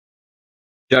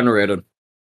Generated.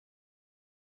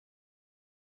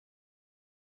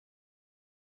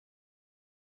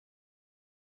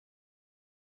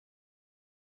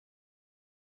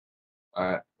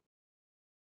 Alright.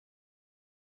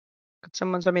 Could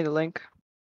someone send me the link?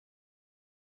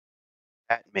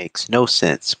 That makes no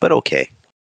sense, but okay.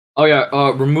 Oh yeah,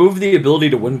 remove the ability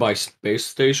to win by space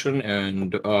station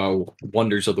and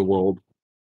wonders of the world.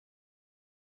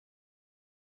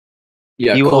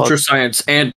 Yeah, You all, culture, science,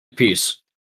 and peace.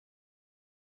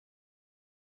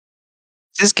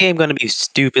 is this game going to be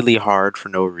stupidly hard for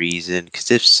no reason? Because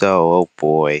if so, oh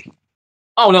boy.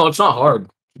 Oh no, it's not hard.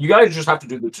 You guys just have to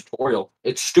do the tutorial.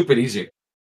 It's stupid easy.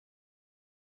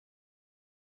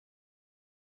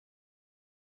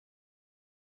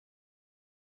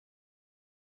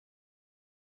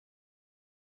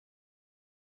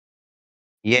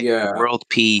 Yeah, Yeah. world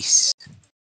peace.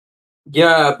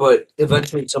 Yeah, but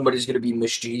eventually somebody's gonna be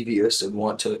mischievous and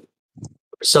want to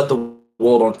set the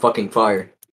world on fucking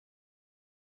fire.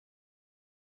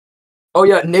 Oh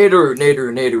yeah, Nader.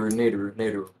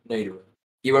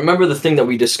 You remember the thing that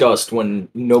we discussed when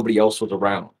nobody else was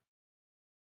around?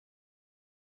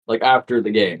 Like after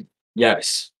the game.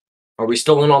 Yes. Are we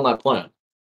still in on that plan?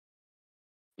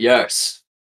 Yes.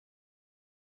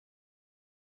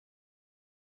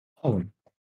 Oh,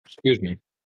 excuse me.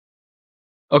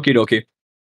 Okie dokie.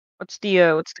 What's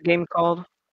the game called?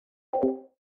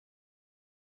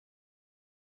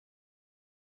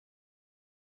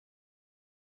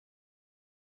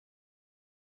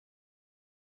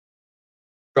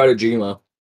 Strategema.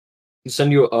 I'll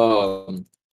send you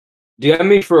DM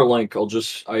me for a link.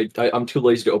 I'm too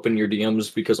lazy to open your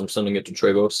DMs because I'm sending it to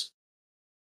Trevos.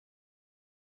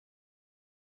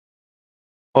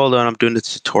 Hold on, I'm doing the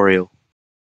tutorial.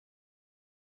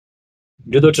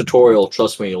 Do the tutorial,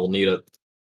 trust me, you'll need it.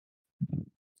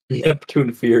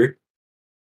 Neptune Fear.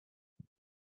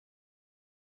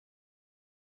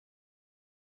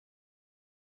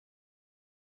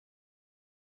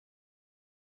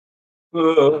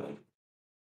 Uh,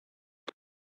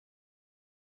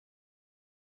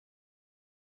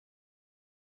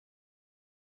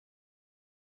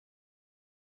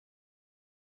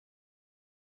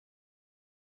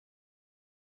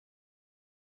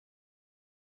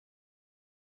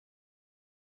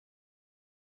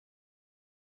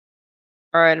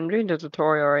 Alright, I'm doing the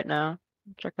tutorial right now.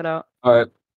 Check it out. Alright.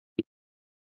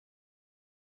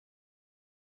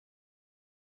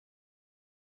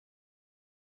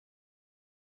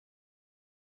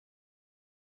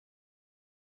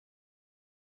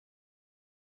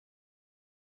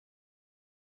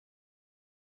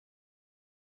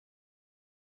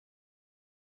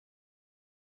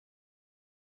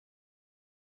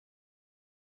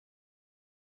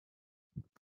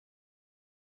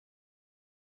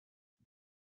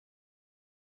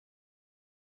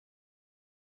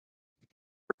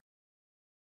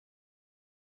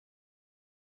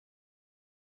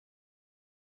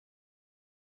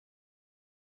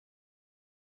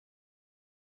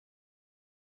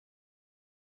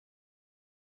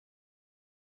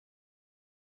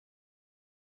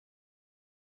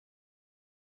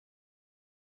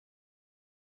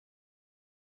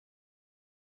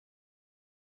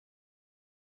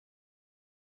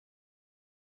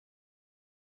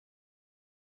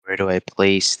 Where do I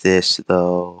place this,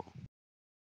 though?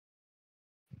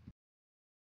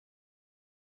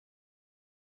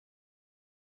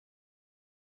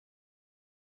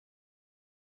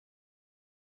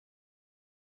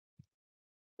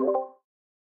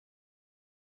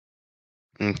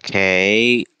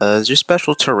 Okay. Is there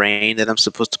special terrain that I'm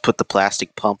supposed to put the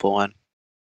plastic pump on?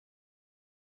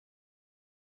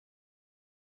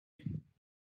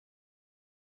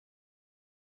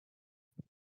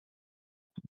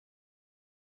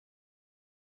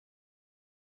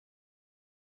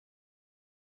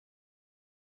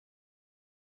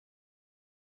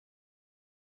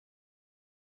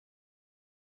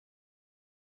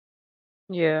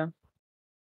 Yeah.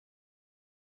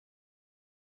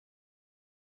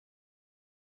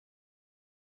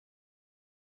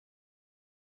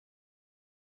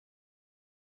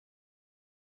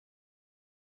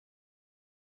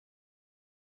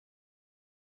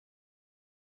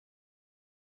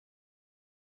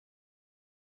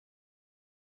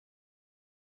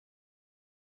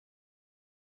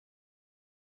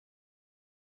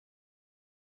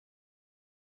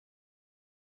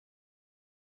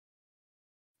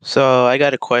 So, I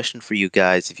got a question for you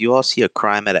guys. If you all see a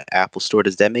crime at an Apple store,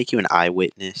 does that make you an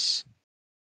eyewitness?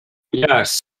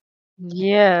 Yes.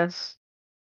 Yes.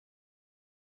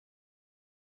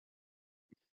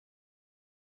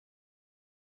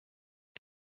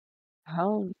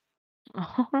 How?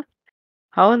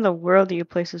 How in the world do you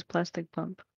place this plastic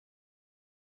pump?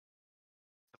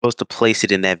 Supposed to place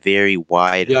it in that very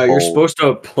wide Yeah, you're hole. supposed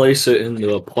to place it in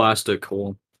the plastic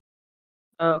hole.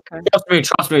 Oh, okay.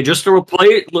 Trust me, just to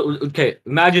replace. Okay,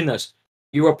 imagine this.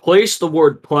 You replace the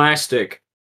word plastic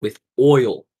with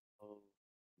oil.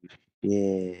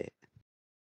 Yeah.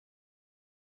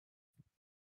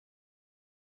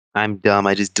 I'm dumb.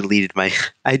 I just deleted my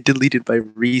I deleted my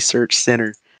research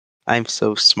center. I'm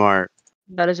so smart.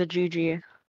 That is a GG.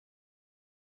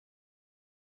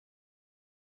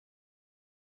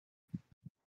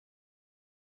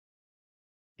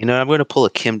 You know, I'm going to pull a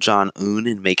Kim Jong-un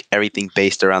and make everything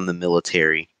based around the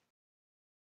military.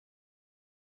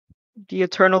 The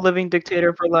eternal living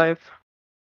dictator for life.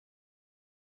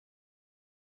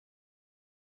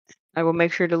 I will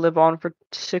make sure to live on for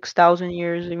 6,000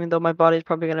 years, even though my body's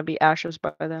probably gonna be ashes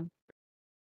by then.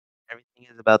 Everything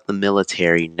is about the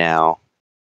military now.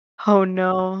 Oh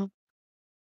no.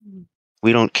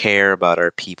 We don't care about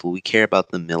our people. We care about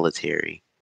the military.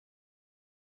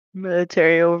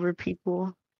 Military over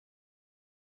people.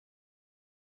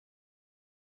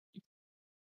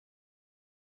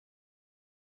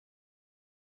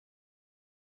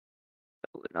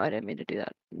 Oh, no, I didn't mean to do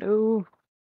that. No.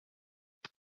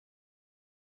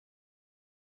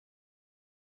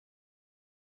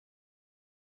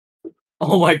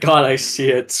 Oh my god, I see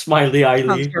it. Smiley Sounds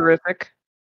Eily. horrific.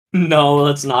 No,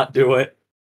 let's not do it.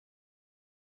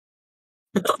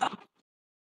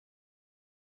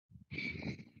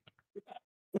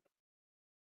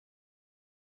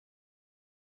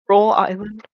 Roll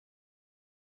Island.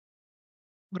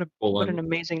 What Hold an on.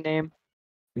 amazing name.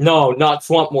 No, not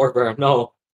Swamp Warfare.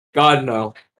 No. God,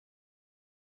 no.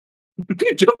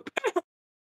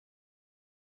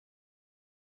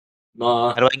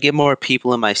 Nah. How do I get more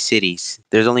people in my cities?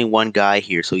 There's only one guy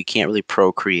here, so he can't really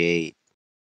procreate.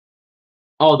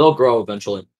 Oh, they'll grow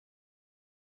eventually.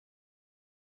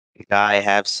 Guy,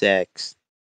 have sex.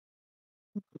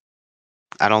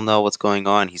 I don't know what's going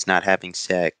on. He's not having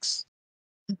sex.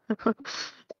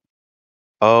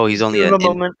 Oh, he's only Give a him a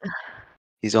moment.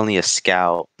 he's only a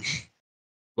scout.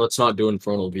 Let's not do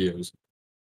infernal views.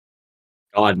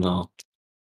 God, no.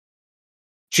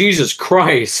 Jesus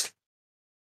Christ.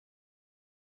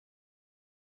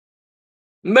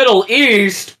 Middle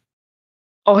East?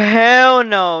 Oh hell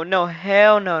no. No,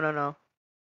 hell no, no, no.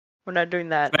 We're not doing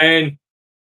that. Spain?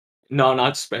 No,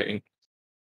 not Spain.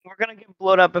 We're gonna get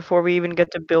blown up before we even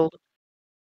get to build.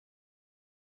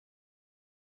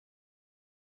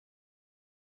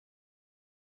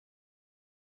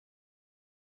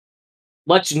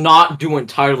 Let's not do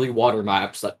entirely water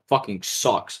maps. That fucking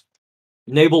sucks.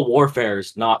 Naval warfare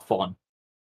is not fun.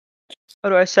 How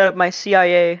do I set up my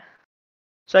CIA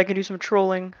so I can do some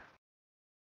trolling?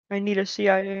 I need a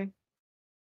CIA.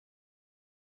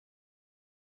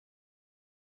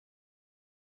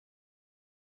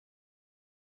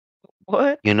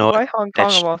 What? You know Why what? Hong Kong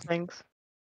That's of all things?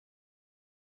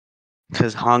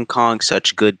 because Hong Kong's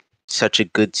such a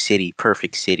good city,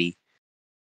 perfect city.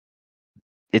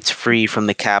 It's free from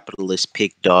the capitalist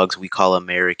pig dogs we call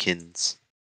Americans.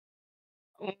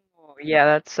 Oh,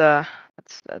 yeah,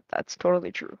 that's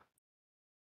totally true.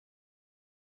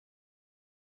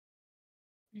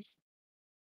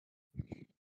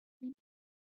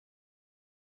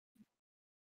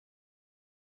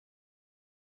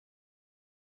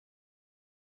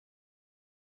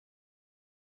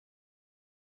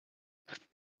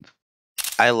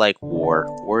 I like war.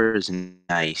 War is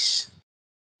nice.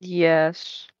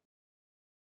 Yes.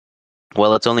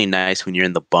 Well, it's only nice when you're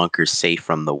in the bunker safe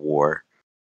from the war.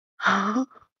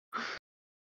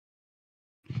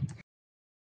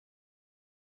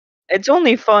 It's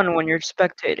only fun when you're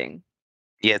spectating.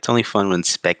 Yeah, it's only fun when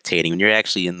spectating. When you're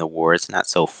actually in the war, it's not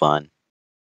so fun.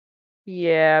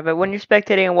 Yeah, but when you're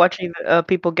spectating and watching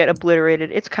people get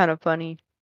obliterated, it's kind of funny.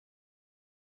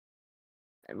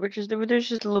 There's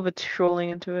just a little bit trolling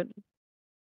into it.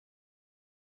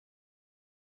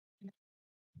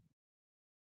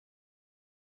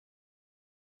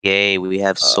 Yay, we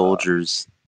have Uh, soldiers.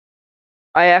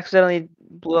 I accidentally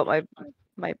blew up my.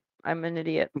 I'm an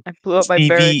idiot. I blew up my BB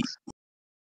barracks.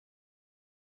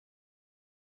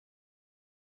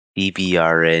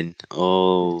 BBRN. It's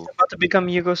Oh, about to become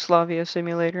Yugoslavia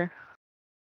simulator.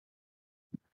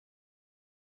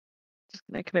 Just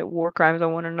gonna commit war crimes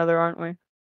on one another, aren't we?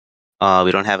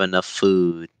 we don't have enough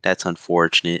food. That's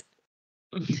unfortunate.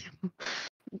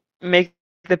 Make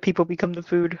the people become the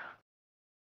food.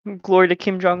 Glory to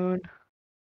Kim Jong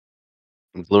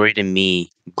Un. Glory to me.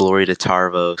 Glory to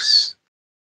Tarvos.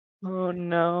 Oh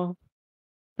no.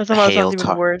 That somehow Hail sounds even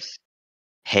Tar worse.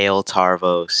 Hail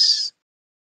Tarvos.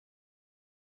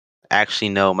 Actually,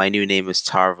 no. My new name is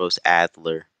Tarvos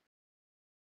Adler.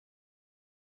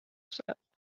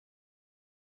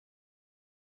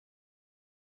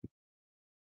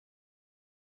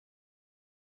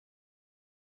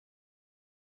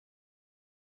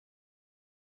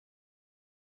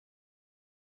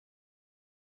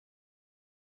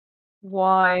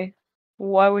 Why?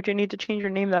 Why would you need to change your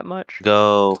name that much?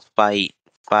 Go fight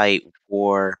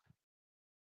war.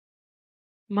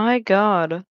 My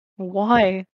God.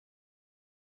 Why?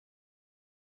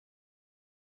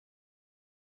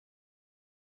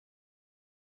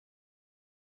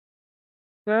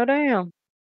 Goddamn.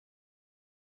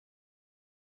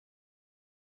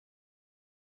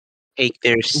 Take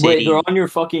their Wait, they're city. on your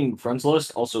fucking friends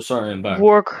list? Also, sorry, I'm back.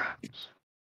 Warcraft.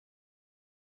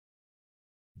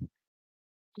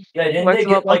 Yeah, didn't What's they them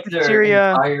get up like like in their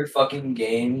Syria? entire fucking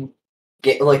game?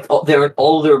 Get like all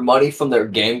their money from their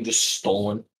game just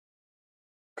stolen?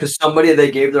 Because somebody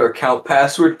they gave their account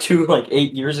password to like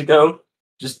 8 years ago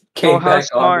just Oh, came how back on with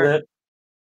smart. it.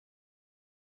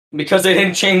 Because they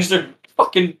didn't change their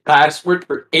fucking password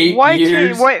for 8 Why change?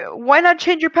 years. Why not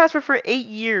change your password for 8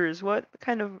 years? What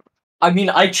kind of? I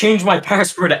mean, I change my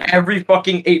password every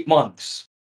fucking 8 months.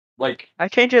 Like, I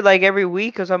change it like every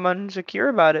week because I'm insecure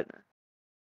about it.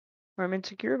 Or I'm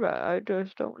insecure about it. I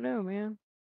just don't know, man.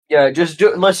 yeah,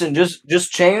 listen,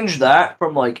 just change that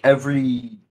from like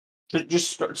every.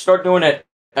 Just start doing it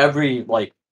every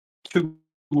like 2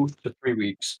 to 3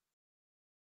 weeks.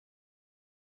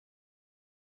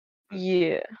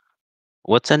 Yeah.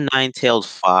 What's a nine-tailed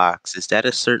fox? Is that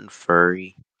a certain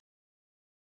furry?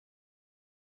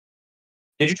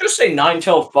 Did you just say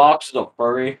nine-tailed fox is a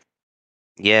furry?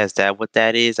 Yeah, is that what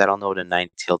that is? I don't know what a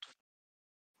nine-tailed.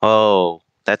 Oh,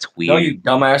 that's No, you weird.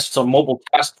 dumbass. It's a mobile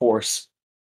task force.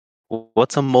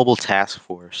 What's a mobile task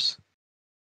force?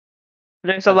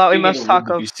 There's a That's lot we being in a must talk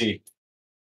Windows of. PC.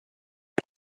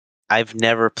 I've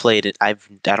never played it. I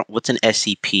don't. What's an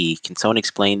SCP? Can someone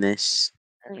explain this?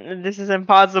 This is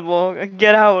impossible.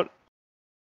 Get out.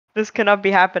 This cannot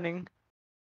be happening.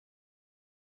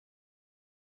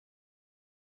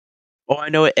 Oh, I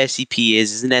know what SCP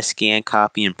is. Isn't that scan,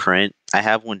 copy, and print? I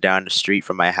have one down the street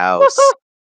from my house.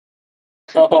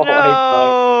 Oh my god.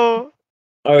 No.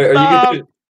 All right, are you Stop. gonna?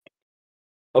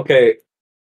 Okay, How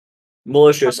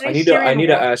malicious. many I Syrian need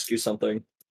to war? ask you something.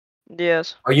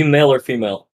 Yes. Are you male or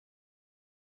female?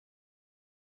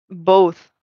 Both.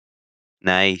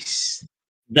 Nice.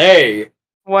 They.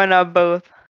 Why not both?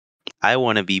 I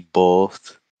want to be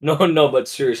both. No, but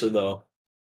seriously though.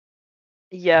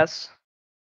 Yes.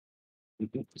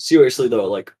 Seriously though,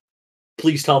 like,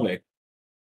 please tell me.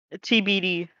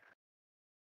 TBD.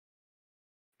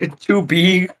 To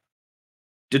be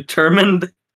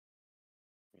determined.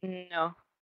 No.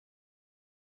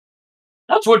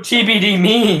 That's what TBD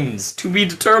means. To be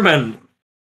determined.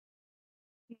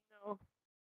 No.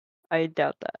 I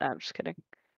doubt that. I'm just kidding.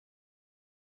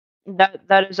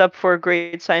 That is up for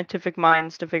great scientific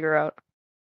minds to figure out.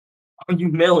 Are you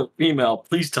male or female?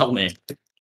 Please tell me.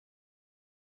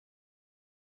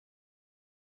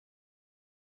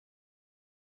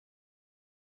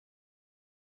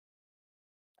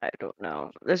 I don't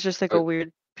know. It's just like a Are-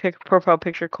 weird profile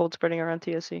picture cold spreading around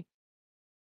TSC.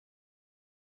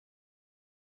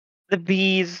 The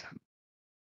bees.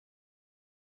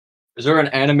 Is there an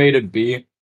animated bee?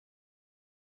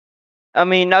 I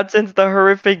mean, not since the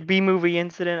horrific bee movie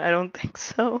incident. I don't think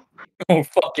so. Oh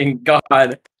fucking god.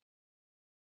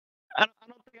 I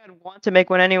don't think I'd want to make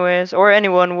one anyways, or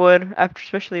anyone would, after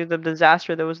especially the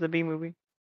disaster that was the bee movie.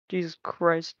 Jesus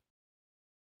Christ.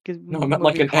 No, I meant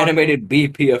like Movie an content. animated bee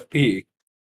PFP.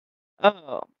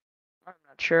 Oh, I'm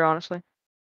not sure honestly.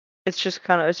 It's just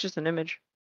an image.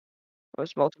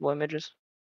 It's multiple images,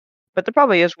 but there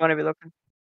probably is one if you look.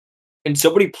 Can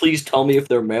somebody please tell me if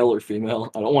they're male or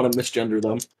female? I don't want to misgender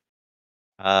them.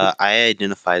 I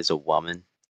identify as a woman.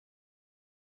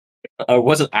 I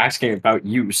wasn't asking about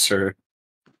you, sir.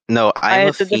 No, I I'm a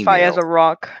identify as female. a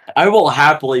rock. I will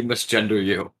happily misgender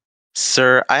you.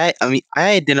 Sir, I mean,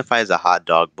 I identify as a hot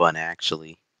dog bun,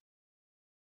 actually.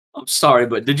 I'm sorry,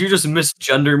 but did you just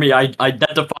misgender me? I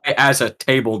identify as a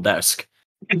table desk.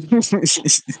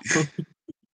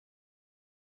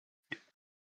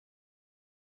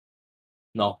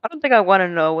 No. I don't think I want to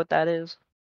know what that is.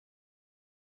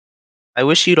 I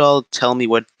wish you'd all tell me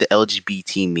what the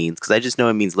LGBT means, because I just know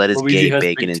it means lettuce, Luigi gay, has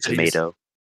bacon, big and titties. tomato.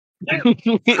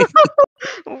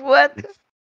 What?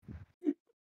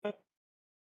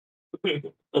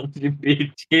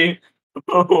 LGBT.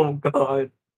 Oh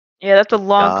god. Yeah, that's a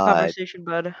long God. conversation,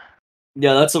 bud.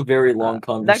 Yeah, that's a very long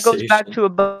That goes back conversation. to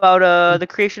about the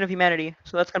creation of humanity.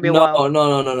 So that's gonna be a No, while. no,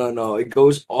 no, no, no, no. It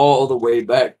goes all the way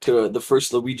back to the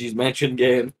first Luigi's Mansion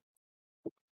game.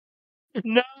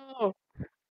 No.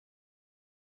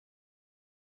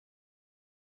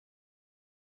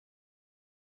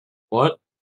 What?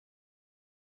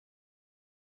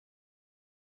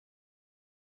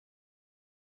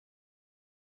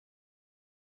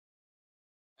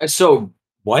 So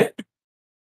what?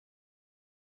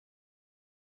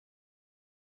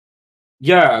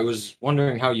 Yeah, I was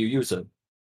wondering how you use it.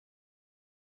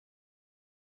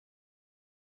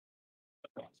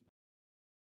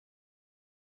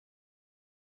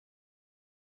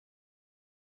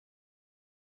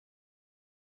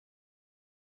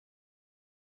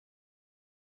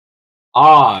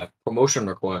 Ah, promotion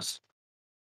request.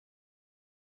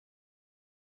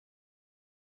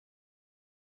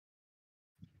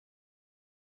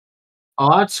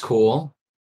 Oh, that's cool.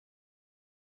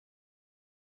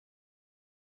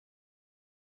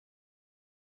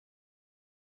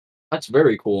 That's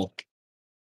very cool.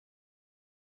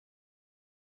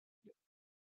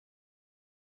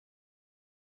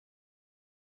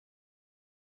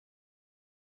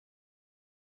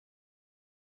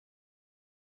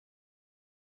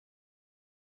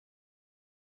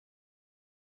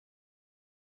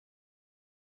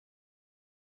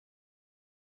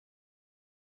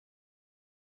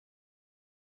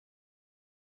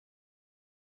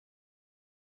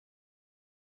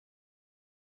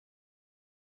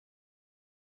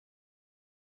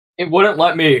 It wouldn't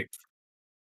let me.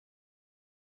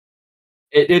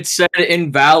 It said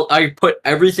invalid. I put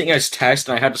everything as test,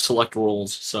 and I had to select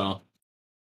roles. So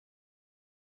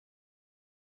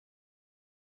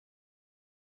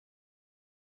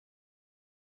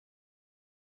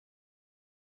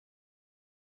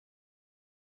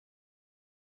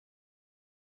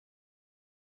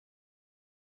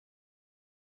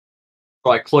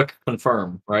I click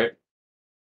confirm. Right.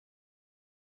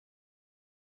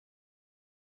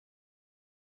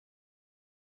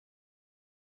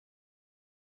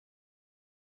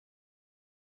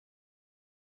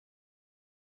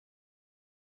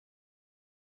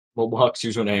 Roblox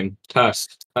username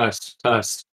test test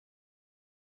test.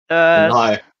 S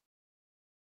Deny.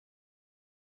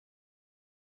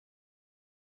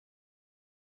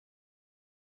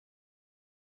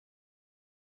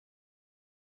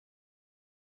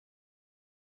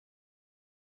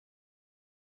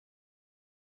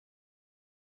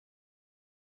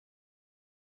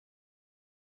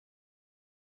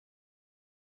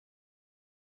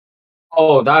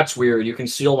 Oh, that's weird. You can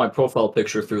see all my profile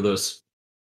picture through this.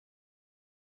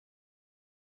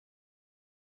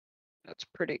 That's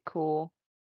pretty cool.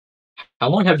 How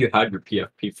long have you had your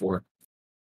PFP for,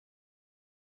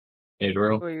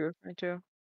 Adro? What are you referring to?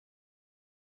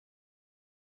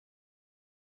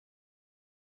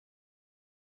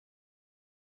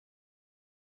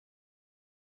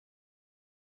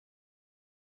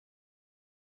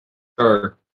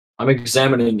 Sure. I'm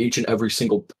examining each and every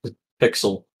single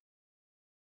pixel.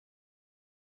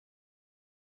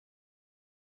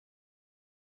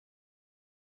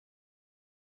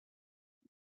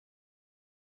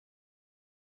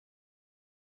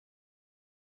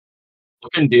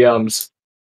 Look in DMs.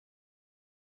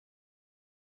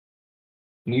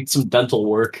 Need some dental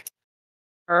work.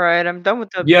 All right, I'm done with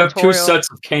the You have two tutorial.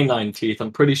 sets of canine teeth.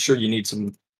 I'm pretty sure you need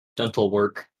some dental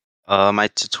work. My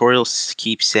tutorials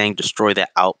keep saying destroy the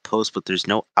outpost, but there's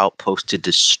no outpost to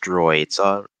destroy. It's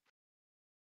all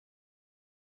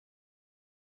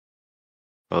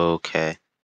okay.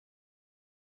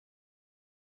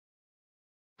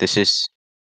 This is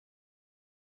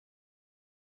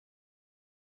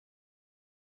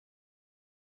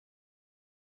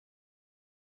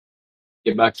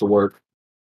Get back to work.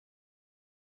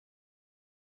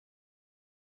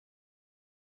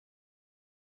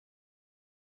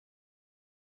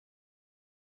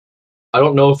 I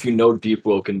don't know if you know Deep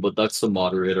Woken, but that's the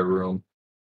moderator room.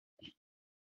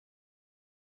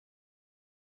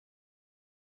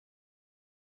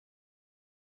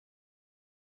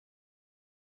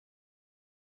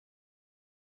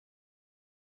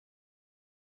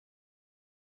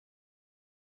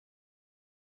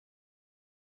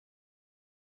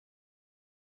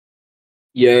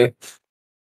 Yeah.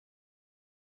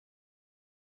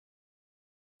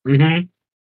 Mm-hmm.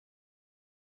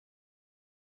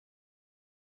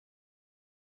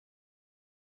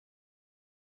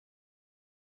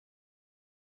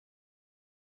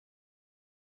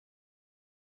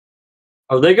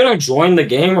 Are they gonna join the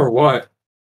game or what?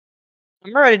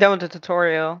 I'm already done with the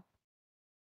tutorial.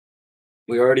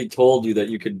 We already told you that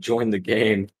you could join the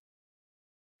game.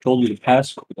 Told you the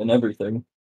passcode and everything.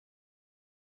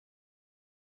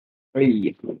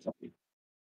 Hey.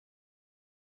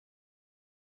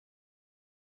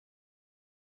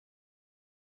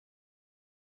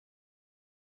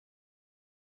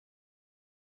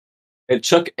 Hey,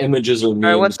 Chuck images or All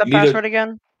right, what's memes. the You need password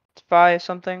again? It's 5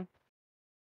 something.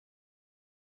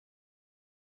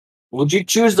 Would you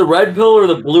choose the red pill or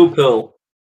the blue pill?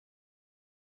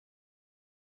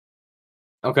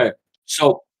 Okay,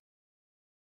 so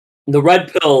the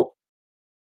red pill.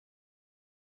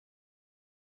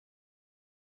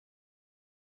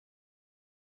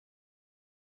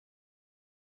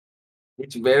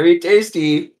 It's very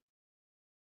tasty.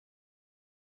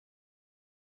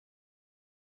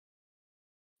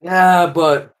 Yeah,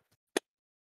 but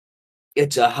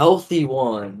it's a healthy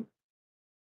one.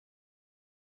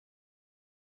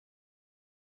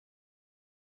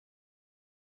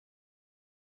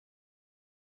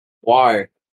 Why?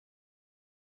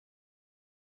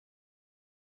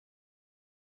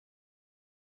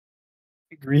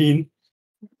 Green.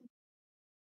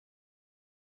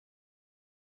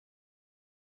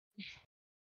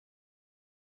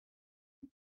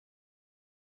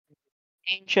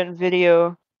 Ancient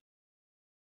video.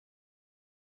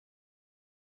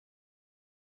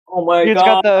 Oh my Dude's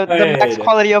god. got the max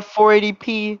quality of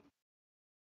 480p.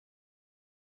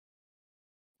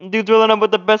 Dude's rolling up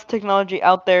with the best technology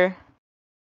out there.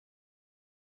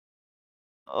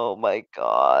 Oh my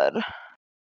god.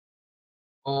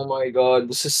 Oh my god,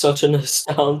 this is such a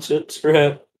nostalgia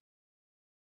trip.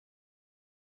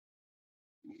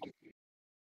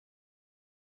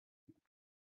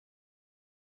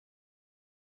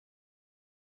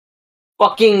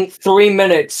 Fucking 3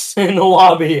 minutes in the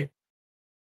lobby.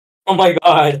 Oh my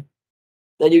god.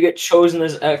 Then you get chosen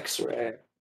as X-ray.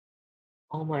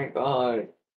 Oh my god.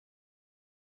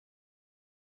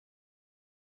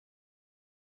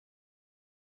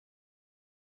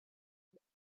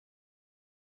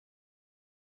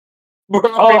 It's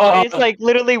Bruh. like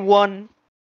literally 1.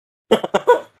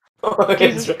 it's,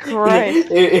 Jesus Christ.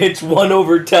 it's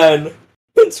 1/10.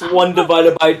 It's 1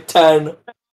 divided by 10.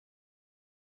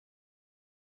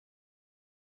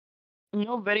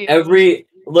 No videos.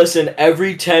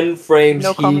 Every 10 frames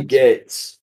No he comments.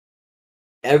 gets.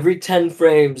 Every 10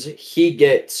 frames he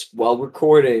gets while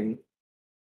recording,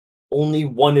 only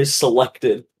 1 is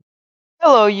selected.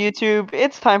 Hello, YouTube.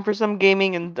 It's time for some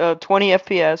gaming in 20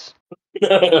 FPS.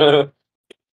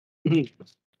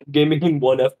 Gaming in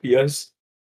 1 FPS.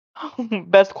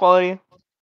 Best quality.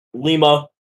 Lima.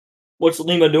 What's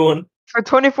Lima doing? For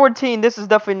 2014, this is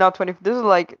definitely not 20. This is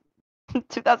like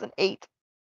 2008.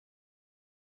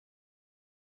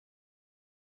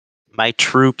 My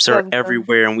troops are 2007.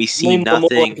 everywhere and we see Lima, more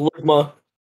nothing. like Lima.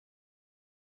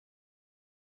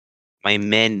 My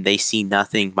men, they see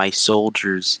nothing. My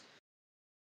soldiers.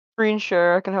 Screen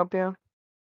share, I can help you.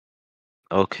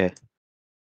 Okay.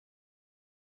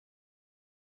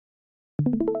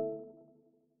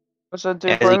 So,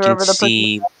 dude, As for you can whoever the person is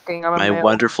see, asking, I'm a my male.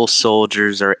 wonderful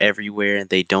soldiers are everywhere and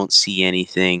they don't see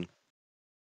anything.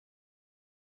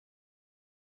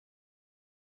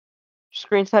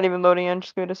 Screen's not even loading in.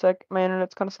 Just give it a sec. My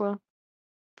internet's kind of slow.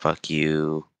 Fuck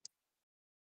you.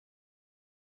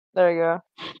 There you go.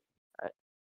 Alright.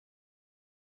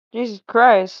 Jesus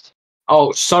Christ.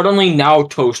 Oh, suddenly now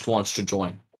Toast wants to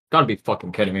join. Gotta be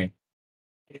fucking kidding me.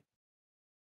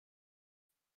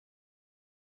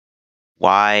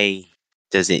 Why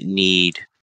does it need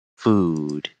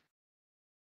food?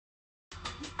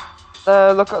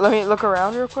 Let me look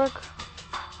around real quick.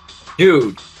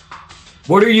 Dude,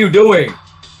 what are you doing?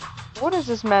 What is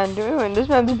this man doing? This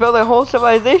man's built a whole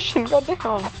civilization.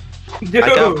 Goddamn. Dude,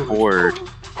 I got bored.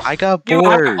 I got You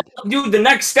bored. dude, the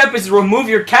next step is to remove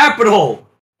your capital.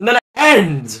 And then it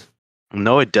ends.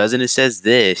 No, it doesn't. It says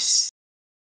this.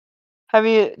 Have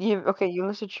you okay, you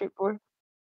listed street board?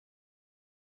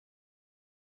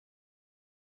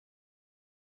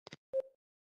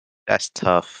 That's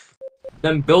tough.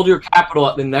 Then build your capital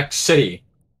at the next city.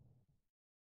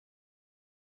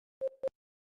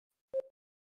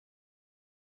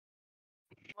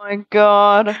 My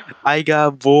god. I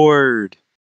got bored.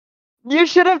 You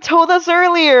should have told us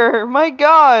earlier. My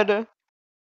god.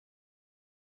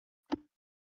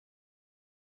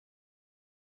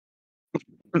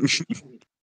 This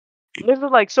is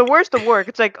like, so where's the work?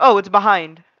 It's like, oh, it's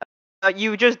behind.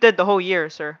 You just did the whole year,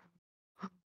 sir.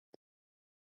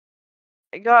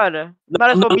 My god.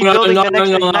 Might as well be building the next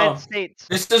United States.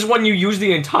 This is when you use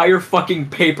the entire fucking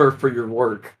paper for your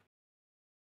work.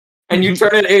 And you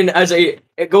turn it in as it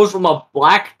goes from a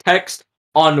black text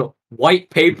on white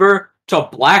paper to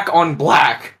black on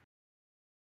black.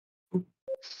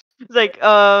 It's like,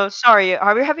 sorry,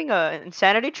 are we having an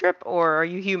insanity trip or are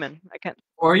you human? I can't.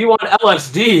 Or are you on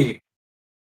LSD?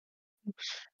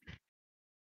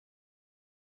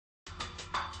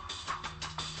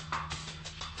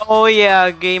 Oh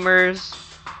yeah, gamers.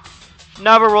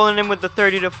 Now we're rolling in with the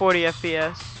 30 to 40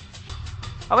 FPS.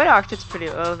 Oh wait, no, actually it's pretty.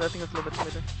 I think it's a little bit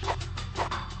smoother.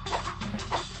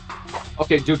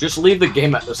 Okay, dude, just leave the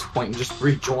game at this point and just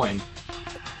rejoin.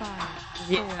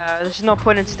 Yeah, there's no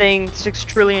point in staying 6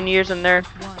 trillion years in there.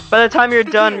 By the time you're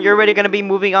done, you're already gonna be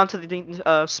moving on to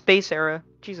the space era.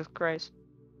 Jesus Christ.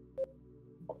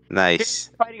 Nice.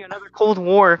 Fighting another Cold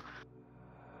War.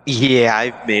 Yeah,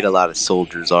 I've made a lot of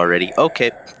soldiers already.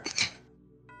 Okay.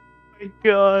 My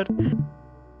God.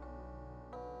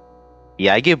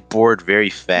 Yeah, I get bored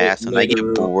very fast. When I get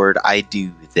Nigga, bored, I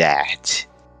do that.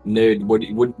 Nid,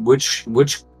 which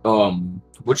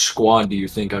squad do you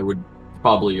think I would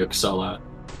probably excel at?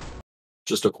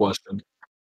 Just a question.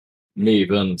 Me,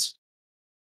 Vince.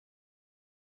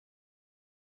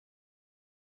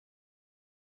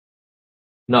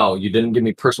 No, you didn't give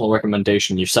me personal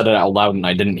recommendation. You said it out loud and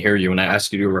I didn't hear you, and I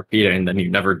asked you to repeat it, and then you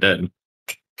never did.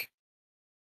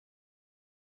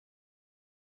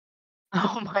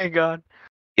 Oh my God.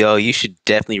 Yo, you should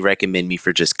definitely recommend me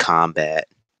for just combat.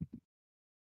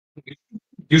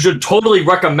 You should totally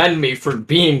recommend me for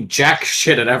being jack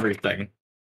shit at everything.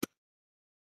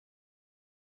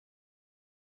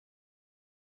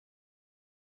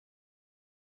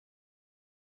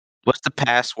 What's the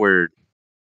password?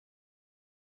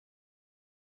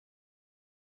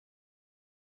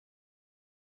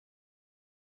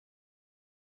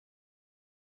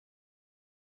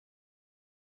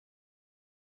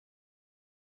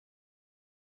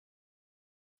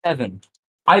 Evan,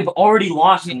 I've already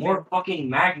lost more fucking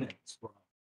magnets, bro.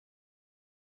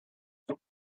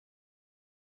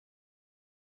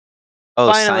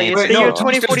 Oh, Finally, it's science Wait, the and no, year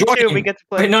draw. Toast is 2042. We joining. get to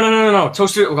play. Wait, no.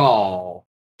 Toaster. Oh,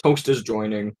 Toast is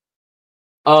joining.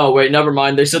 Oh wait, never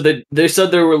mind. They said they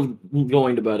were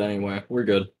going to bed anyway. We're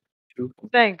good.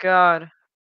 Thank God.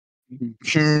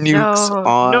 Nukes No,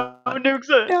 no on. nukes.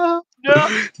 No.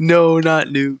 No. No, not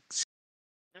nukes.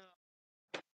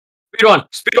 Speed on.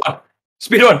 Speed on.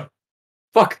 Speed on.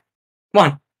 Fuck. Come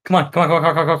on. Come on. Come on. Come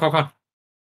on. Come on. Come on. Come on. Come on.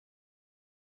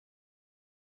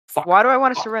 Fuck. Why do I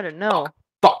want to surrender? No.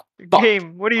 Fuck. Fuck.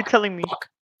 Game, what are you telling me? Fuck.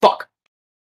 Fuck.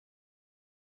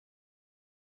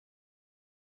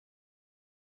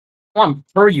 Come on,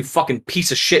 purr, you fucking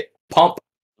piece of shit pump.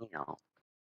 You know,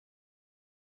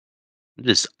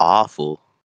 just awful.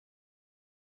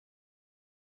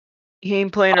 He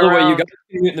ain't playing By the way, you around. got to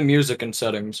mute the music and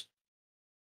settings.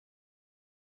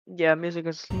 Yeah, music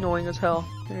is annoying as hell.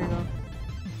 There you go.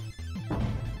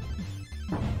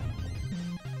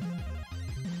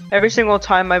 Every single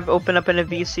time I've opened up in a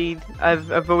VC,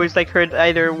 I've always like heard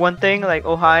either one thing like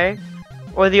 "oh hi,"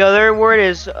 or the other word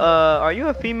is "are you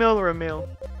a female or a male?"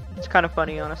 It's kind of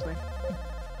funny, honestly.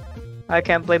 I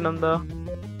can't blame them though.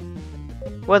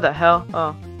 What the hell?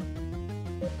 Oh.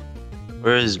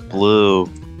 Where is blue?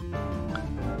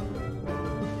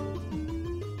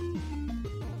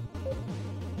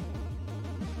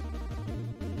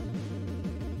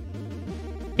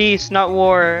 Peace, not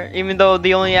war. Even though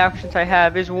the only actions I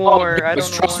have is war. I don't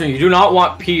know Trust why. me, you do not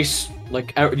want peace.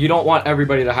 Like, you don't want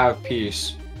everybody to have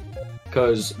peace.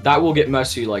 Because that will get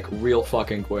messy, like, real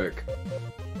fucking quick.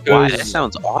 Why? That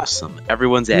sounds awesome.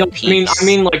 Everyone's at No, peace. I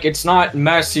mean, like, it's not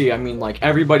messy. I mean, like,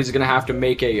 everybody's gonna have to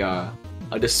make a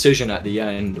decision at the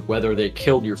end whether they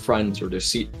killed your friends or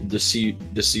deceive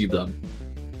them.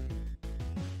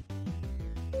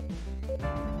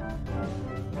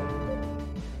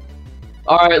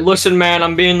 Alright, listen, man,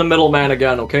 I'm being the middleman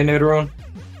again, okay, Naderon?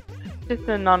 It's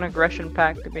a non-aggression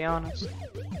pact, to be honest.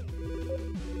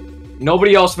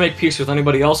 Nobody else make peace with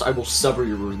anybody else, I will sever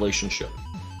your relationship.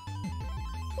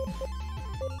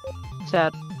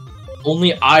 Sad.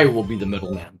 Only I will be the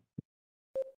middleman.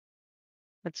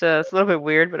 It's a little bit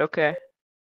weird, but okay.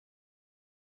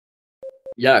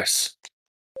 Yes.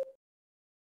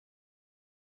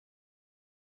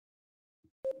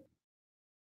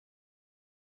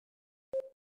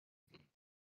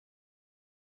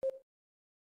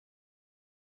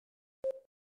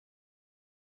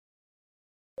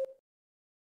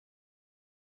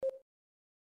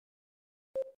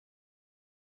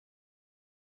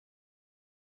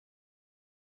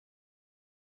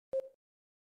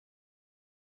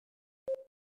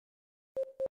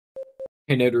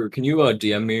 Hey Nader, can you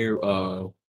DM me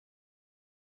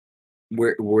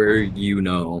where you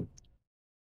know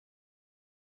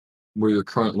where your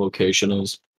current location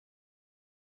is?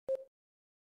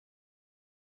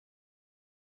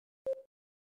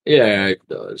 Yeah, it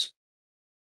does.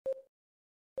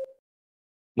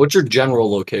 What's your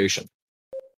general location?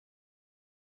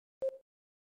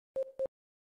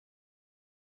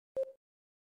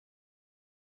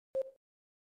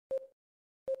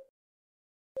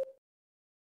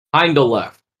 Kinda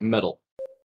left. Middle.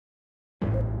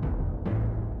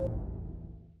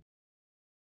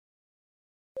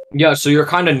 Yeah, so you're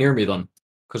kinda near me then.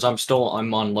 Because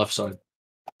I'm on left side.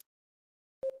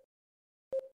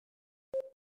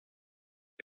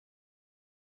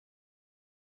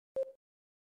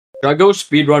 Should I go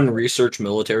speedrun research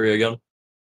military again?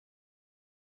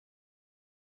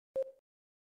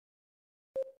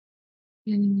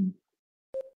 I'm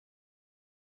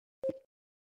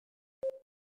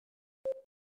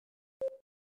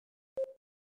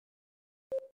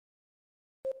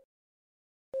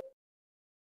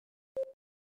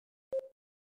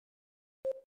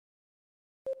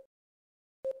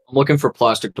looking for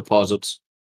plastic deposits.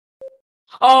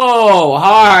 Oh,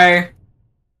 hi!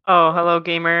 Oh, hello,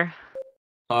 gamer.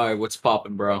 Hi, what's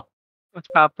poppin', bro? What's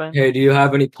poppin'? Hey, do you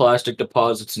have any plastic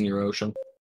deposits in your ocean?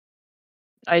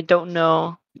 I don't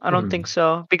know. I don't think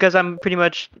so because I'm pretty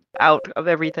much out of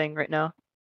everything right now,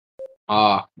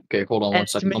 Ah, okay, hold on and one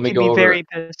it's second. Let me making me go over. very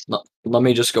pissed. Let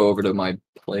me just go over to my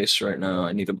place right now.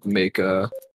 I need to make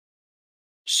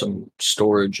some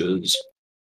storages.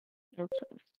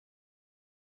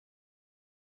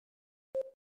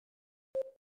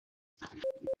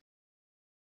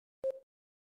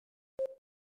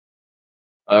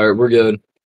 Alright, we're good.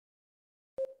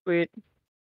 Wait,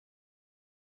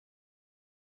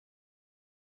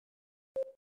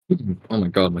 Oh my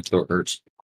god, my throat hurts.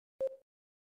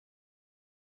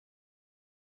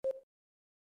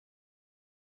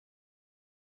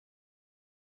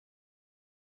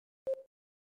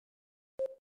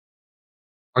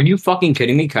 Are you fucking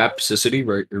kidding me? Capacity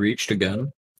reached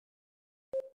again?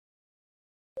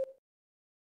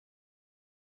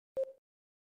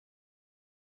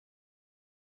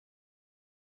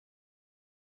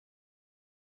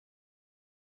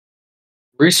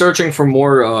 Researching for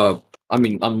more, I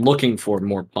mean, I'm looking for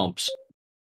more pumps.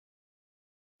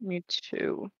 me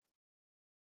too.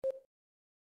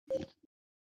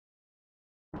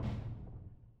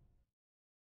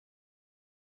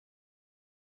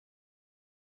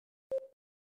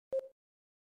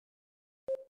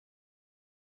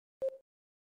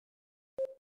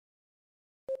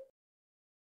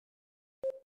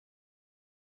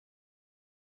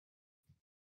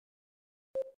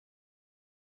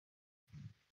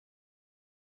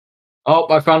 Oh,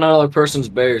 I found another person's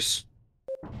base.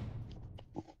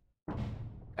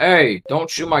 Hey, don't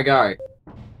shoot my guy.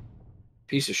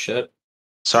 Piece of shit.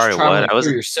 Just Sorry, what? traveling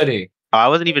through your city. I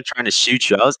wasn't even trying to shoot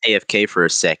you. I was AFK for a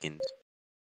second.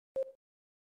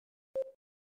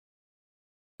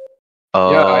 Yeah,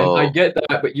 I Oh, get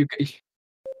that, but you.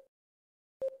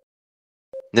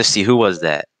 let's see. Who was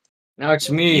that? Now it's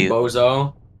me, You.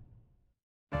 bozo.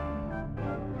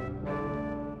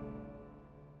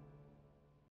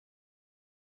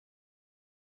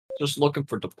 Just looking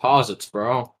for deposits,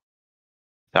 bro.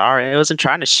 Sorry, I wasn't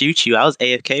trying to shoot you. I was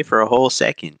AFK for a whole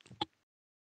second.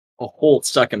 A whole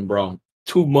second, bro.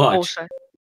 Too Oh, much. sorry.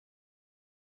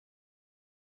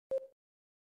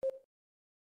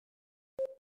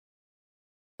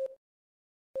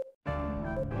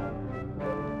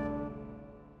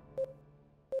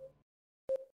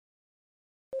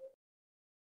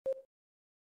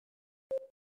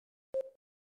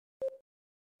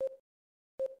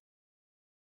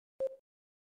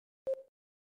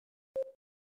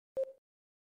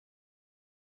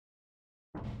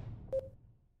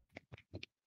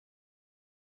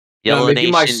 Yeah, Yellow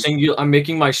Nation. I'm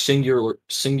making my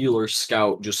singular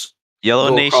scout just Yellow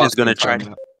go Nation across is the gonna entire try to.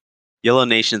 map. Yellow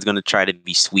Nation is gonna try to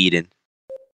be Sweden.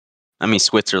 I mean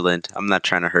Switzerland. I'm not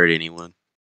trying to hurt anyone.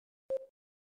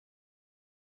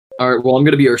 Alright, well, I'm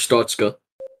gonna be Erstotska,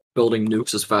 building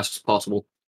nukes as fast as possible.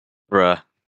 Bruh.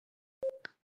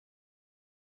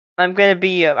 I'm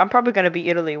probably gonna be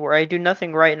Italy, where I do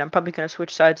nothing right, and I'm probably gonna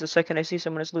switch sides the second I see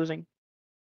someone is losing.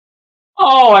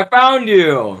 Oh, I found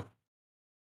you!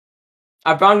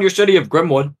 I found your city of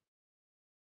Grimwood.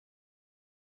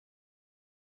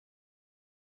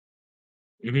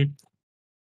 Mm-hmm.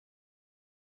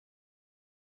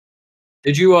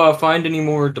 Did you find any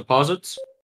more deposits?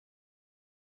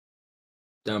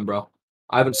 Damn, bro.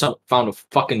 I haven't found a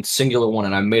fucking singular one,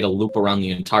 and I made a loop around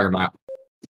the entire map.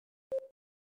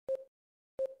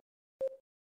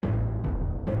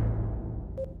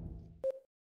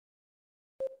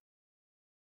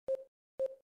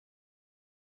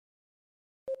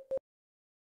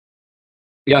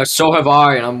 Yeah, so have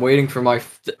I, and I'm waiting for my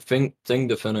thing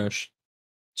to finish,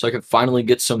 so I can finally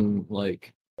get some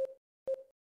like.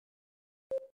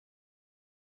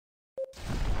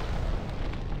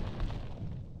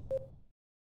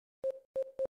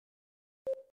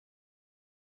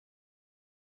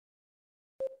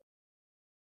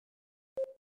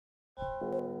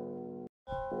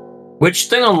 Which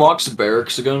thing unlocks the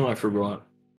barracks again? I forgot.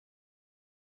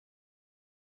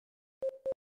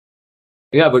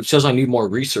 Yeah, but it says I need more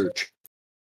research.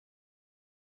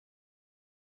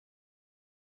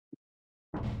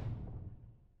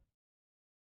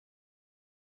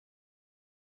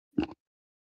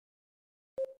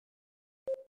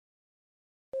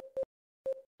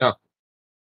 Yeah.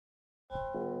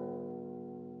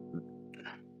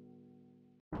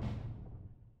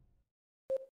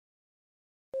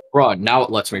 Bro, now it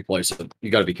lets me place it.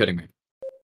 You gotta be kidding me.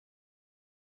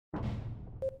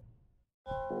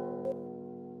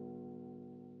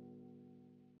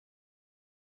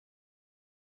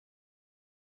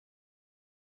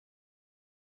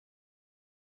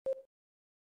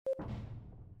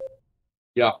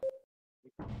 Yeah.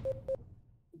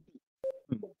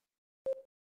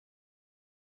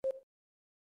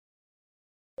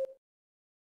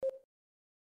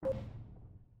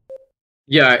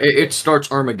 Yeah, it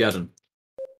starts Armageddon.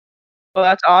 Oh,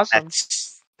 that's awesome.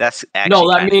 That's actually No,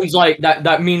 that kind of means like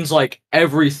that means like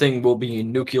everything will be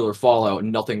in nuclear fallout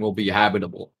and nothing will be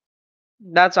habitable.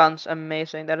 That sounds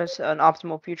amazing. That is an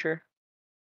optimal future.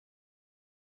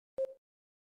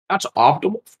 That's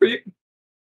optimal for you.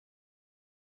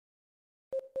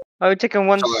 I would take it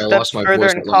one Sorry, I step lost my further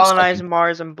voice and for 1 colonize second.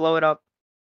 Mars and blow it up.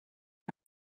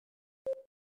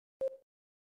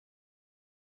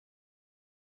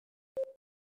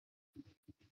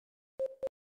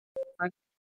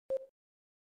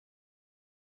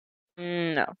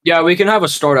 No. Yeah, we can have a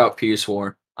start out peace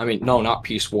war. I mean, no, not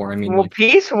peace war. I mean, Well, like,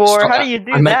 peace war. start. How do you I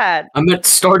do meant, that? I meant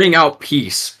starting out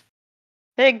peace.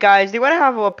 Hey guys, do you want to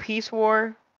have a peace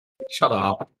war? Shut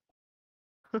up.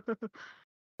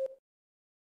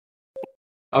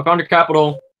 I found a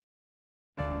capital,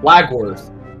 Flagworth.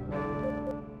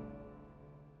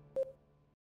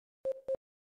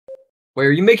 Wait,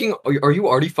 are you making? Are you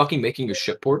already fucking making a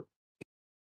shipport?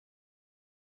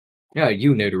 Yeah,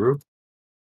 you, Naderu.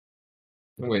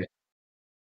 Wait.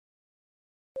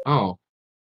 Oh,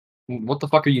 what the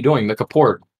fuck are you doing? Make a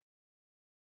port.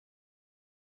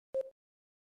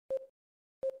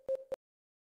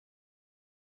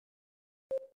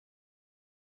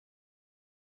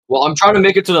 Well, I'm trying to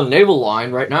make it to the naval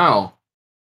line right now.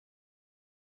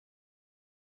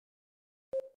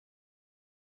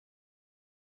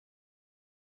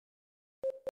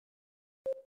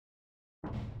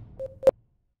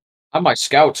 I have my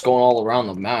scouts going all around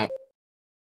the map.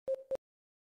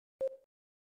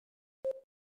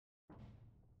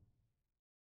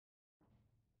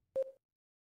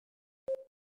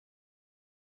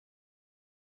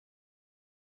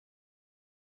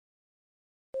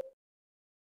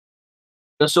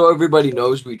 Just so everybody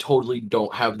knows, we totally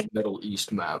don't have the Middle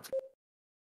East map.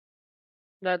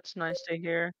 That's nice to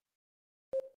hear.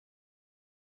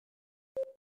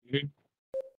 Mhm.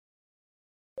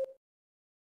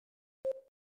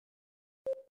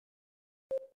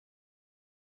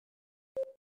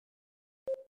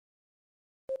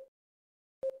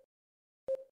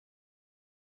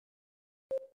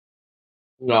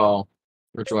 No,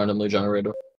 it's randomly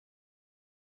generated.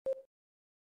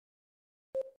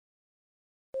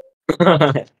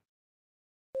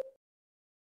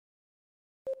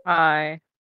 Hi.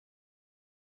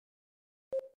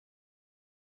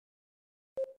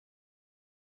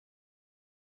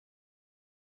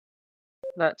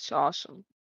 That's awesome.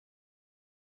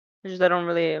 It's just I don't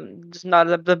really, it's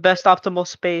not the best optimal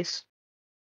space.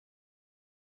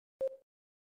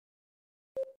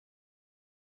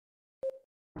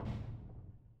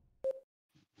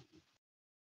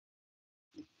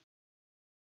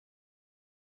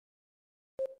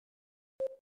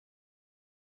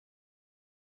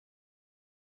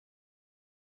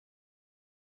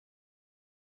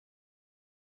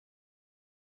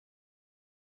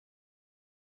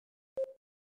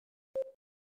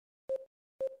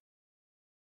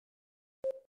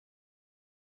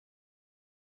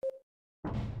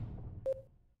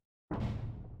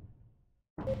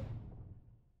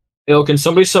 Yo, can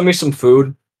somebody send me some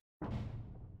food?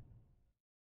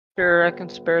 Sure, I can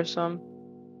spare some.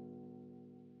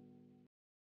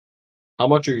 How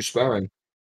much are you sparing?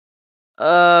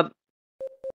 Uh,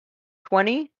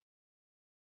 20?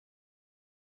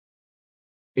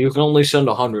 You can only send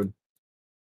 100.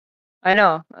 I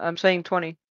know. I'm saying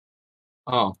 20.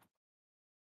 Oh,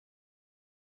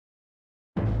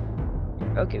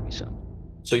 I'll give you some.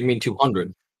 so you mean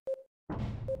 200?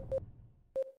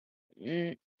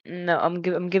 No, I'm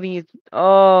giving you.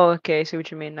 Oh, okay. I see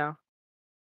what you mean now.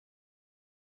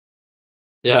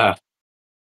 Yeah.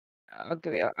 I'll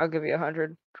give you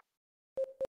 100.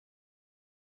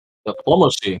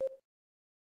 Diplomacy.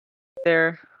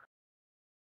 There.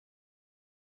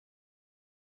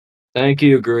 Thank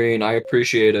you, Green. I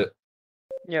appreciate it.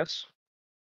 Yes.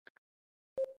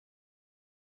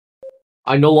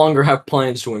 I no longer have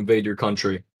plans to invade your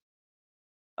country.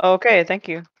 Okay, thank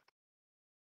you.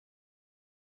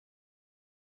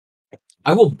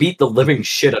 I will beat the living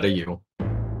shit out of you.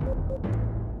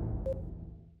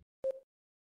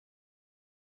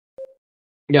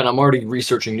 Yeah, and I'm already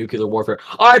researching nuclear warfare.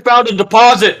 I found a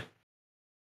deposit!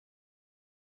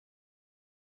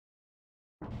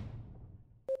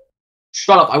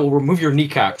 Shut up, I will remove your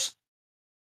kneecaps.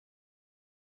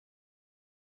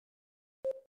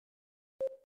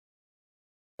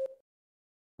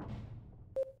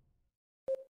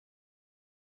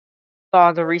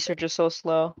 Oh, the research is so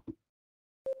slow.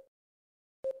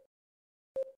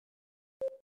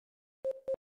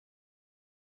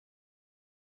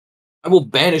 I will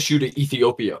banish you to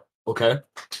Ethiopia, okay?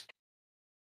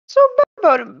 So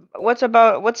bad what's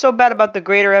so bad about the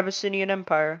Greater Abyssinian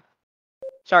Empire?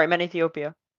 Sorry, I meant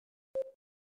Ethiopia.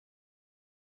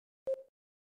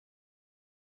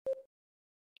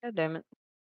 God damn it.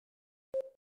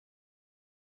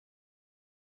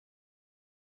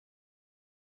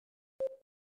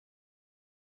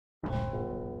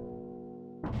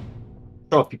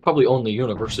 Shut up, you probably own the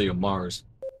University of Mars.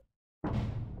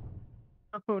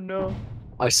 Oh no.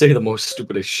 I say the most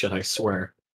stupidest shit, I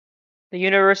swear. The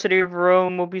University of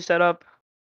Rome will be set up.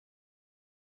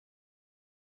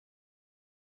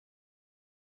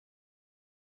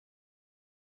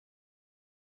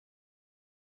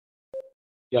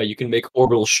 Yeah, you can make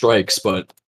orbital strikes,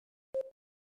 but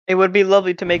It would be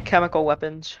lovely to make chemical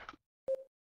weapons.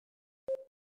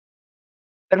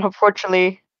 But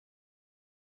unfortunately,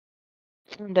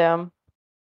 damn,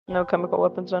 no chemical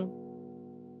weapons then.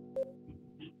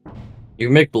 you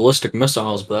can make ballistic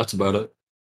missiles, but that's about it.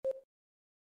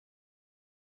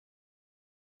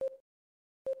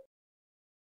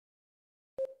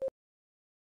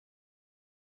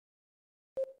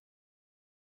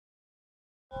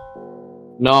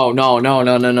 No, no, no,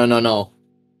 no, no, no, no, no.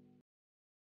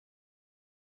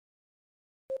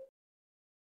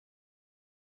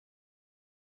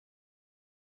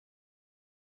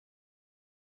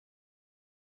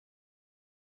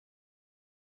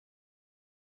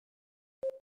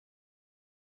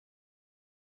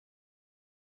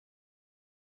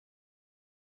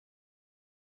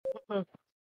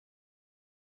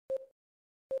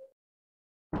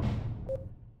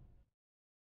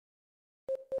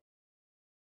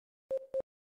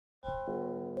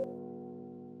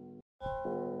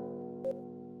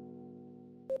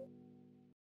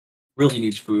 Really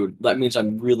needs food. That means I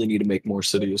really need to make more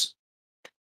cities.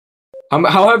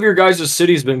 How have your guys'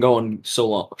 cities been going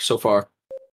so far?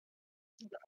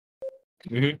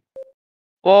 Mm-hmm.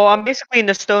 Well, I'm basically in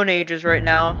the Stone Ages right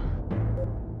now.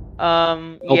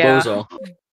 Oh, Yeah. bozo.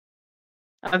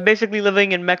 I'm basically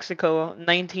living in Mexico,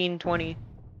 1920.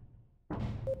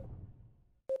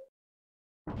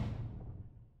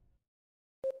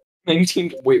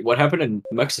 19. Wait, what happened in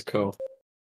Mexico?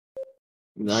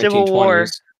 Civil War.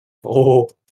 1920s. Oh.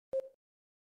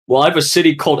 Well, I have a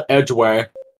city called Edgeware.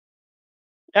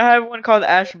 I have one called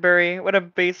Ashbury. What a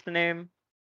base name.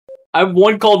 I have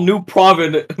one called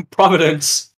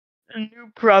Providence.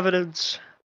 New Providence.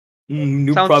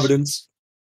 New Sounds. Providence.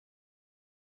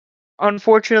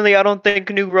 Unfortunately, I don't think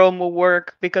New Rome will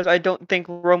work because I don't think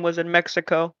Rome was in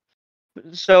Mexico.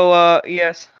 So,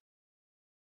 yes.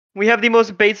 We have the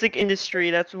most basic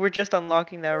industry. We're just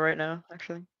unlocking that right now,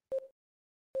 actually.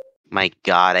 My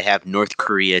God, I have North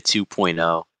Korea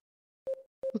 2.0.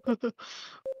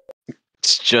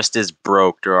 It's just as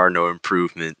broke. There are no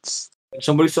improvements. Can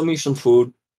somebody send me some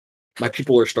food? My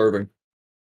people are starving.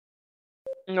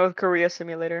 North Korea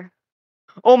simulator.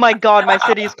 Oh my God, my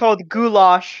city is called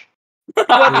Goulash. What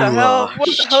the hell? What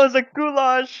the hell is a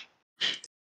goulash?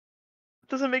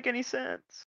 Doesn't make any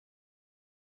sense.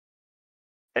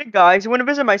 Hey guys, you want to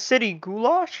visit my city,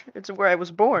 Goulash? It's where I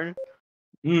was born.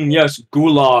 Yes,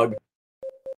 gulag.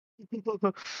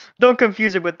 Don't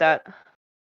confuse it with that.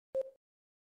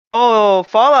 Oh,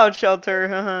 Fallout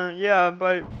shelter. Yeah,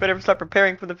 but better start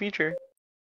preparing for the future.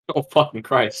 Oh, fucking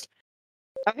Christ.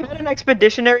 I had an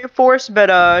expeditionary force,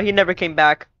 but he never came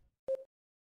back.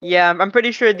 Yeah, I'm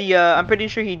pretty sure I'm pretty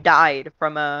sure he died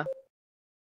from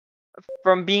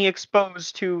being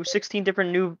exposed to 16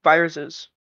 different new viruses.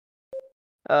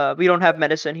 We don't have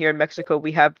medicine here in Mexico.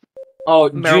 We have Oh,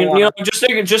 marijuana.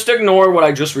 just ignore what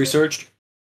I just researched.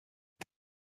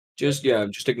 Just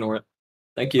ignore it.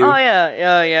 Thank Oh you.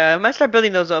 yeah. I might start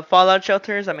building those Fallout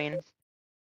shelters. I mean,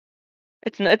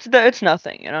 it's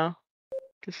nothing, you know.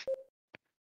 Just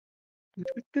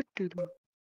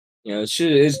Yeah,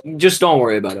 just don't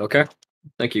worry about it, okay?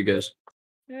 Thank you, guys.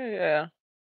 Yeah.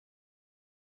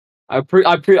 I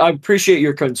appreciate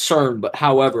your concern, but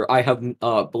however, I have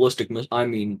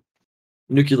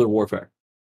nuclear warfare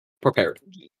prepared.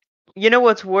 You know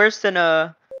what's worse than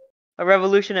a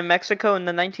revolution in Mexico in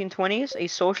the 1920s? A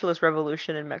socialist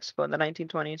revolution in Mexico in the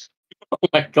 1920s. Oh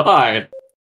my god!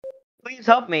 Please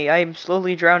help me. I am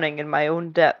slowly drowning in my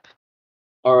own depth.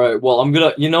 All right, well I'm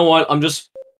gonna. You know what? I'm just.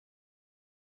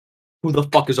 Who the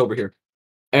fuck is over here?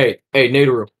 Hey,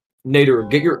 Naderu,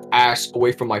 get your ass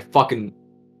away from my fucking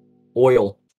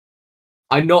oil.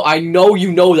 I know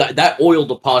you know that oil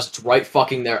deposit's right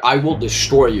fucking there. I will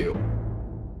destroy you.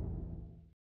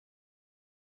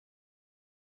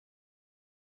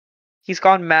 He's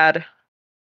gone mad.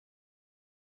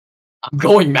 I'm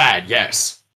going mad.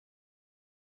 Yes.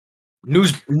 New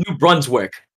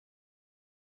Brunswick.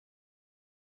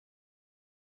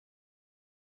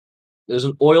 There's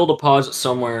an oil deposit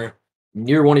somewhere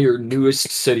near one of your newest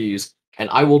cities, and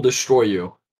I will destroy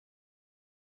you.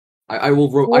 I will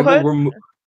What? remove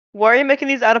Why are you making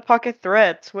these out-of-pocket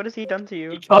threats? What has he done to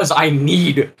you? because I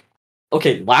need.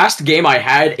 Okay, last game I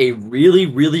had a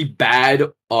really bad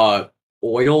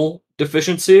oil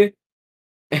deficiency,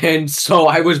 and so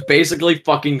I was basically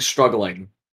fucking struggling.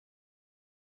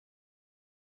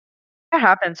 That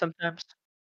happens sometimes.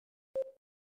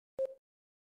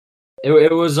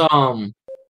 It was I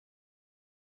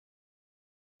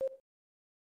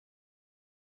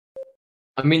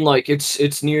mean like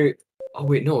it's near. Oh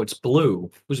wait, no, it's blue.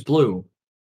 Who's blue?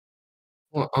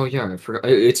 Oh yeah, I forgot.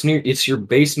 It's near. It's your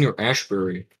base near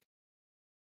Ashbury.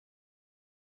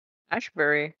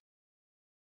 Ashbury.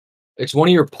 It's one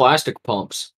of your plastic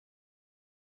pumps.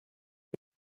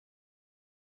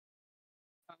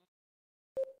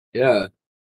 Yeah,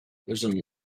 there's an.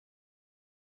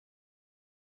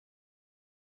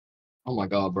 Oh my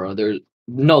god, bro. There's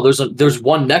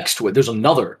one next to it. There's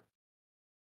another.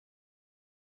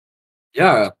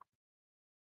 Yeah.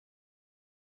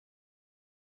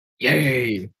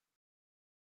 Yay.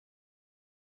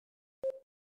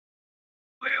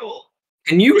 Oil.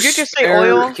 Can you Did you just say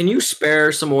oil? Can you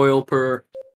spare some oil perhaps?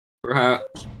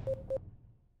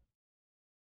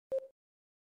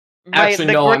 Actually,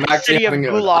 The no. great city of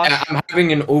goulash. I'm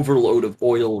having an overload of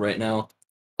oil right now.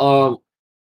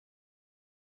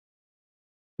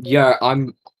 Yeah.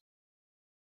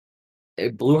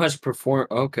 Blue has performed.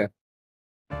 Okay.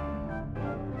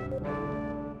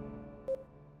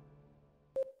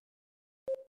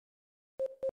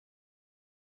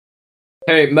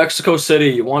 Hey, Mexico City.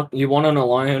 You want an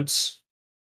alliance?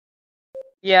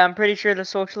 Yeah, I'm pretty sure the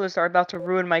socialists are about to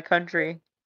ruin my country.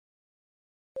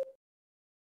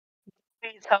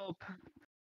 Please help.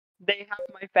 They have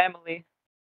my family.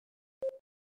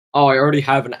 Oh, I already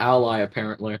have an ally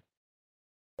apparently.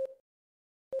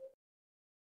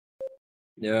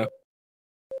 Yeah.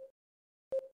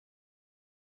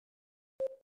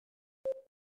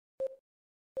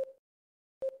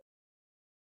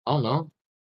 I don't know.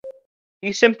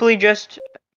 You simply just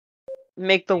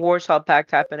make the Warsaw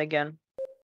Pact happen again.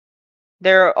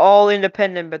 They're all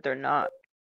independent, but they're not.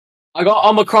 I got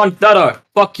Omicron Theta.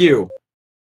 Fuck you.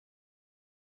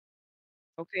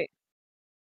 Okay.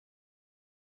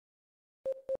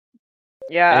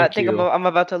 Yeah, I Thank think you. I'm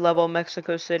about to level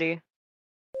Mexico City.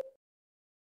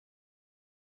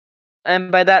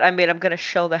 And by that I mean I'm gonna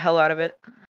shell the hell out of it.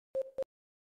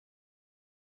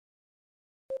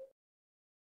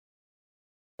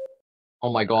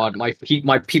 Oh my god, my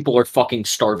people are fucking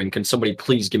starving. Can somebody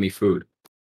please give me food?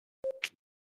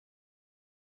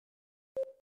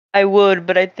 I would,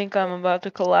 but I think I'm about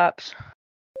to collapse.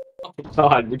 Oh my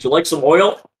god, would you like some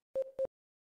oil?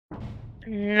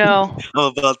 No.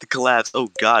 I'm about to collapse. Oh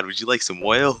God, would you like some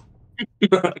oil?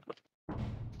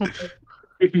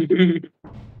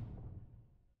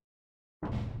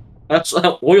 That's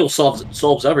how oil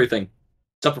solves everything,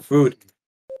 except for food.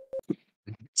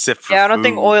 Except for Yeah, I don't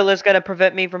think food. oil is gonna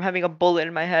prevent me from having a bullet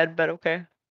in my head, but okay.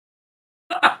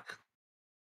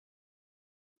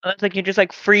 Unless like you just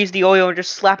like freeze the oil and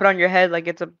just slap it on your head like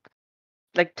it's a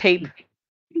like tape.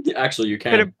 Actually, you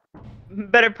Better can.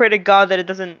 better pray to God that it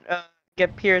doesn't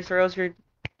get pierced, or else you're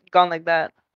gone like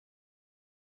that.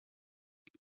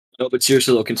 No, but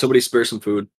seriously though, can somebody spare some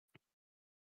food?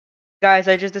 Guys,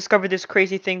 I just discovered this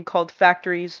crazy thing called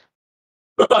factories.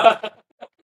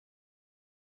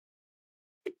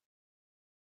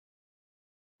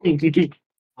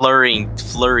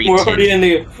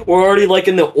 Flurryton. We're already like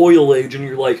in the oil age, and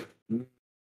you're like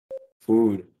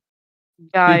food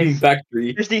Guys,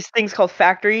 factory. there's these things called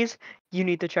factories. You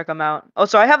need to check them out. Oh,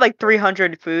 so I have like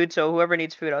 300 food, so whoever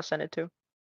needs food, I'll send it to.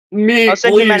 Me, I'll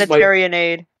send please, my humanitarian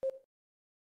aid.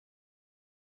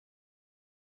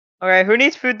 Alright, who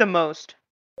needs food the most?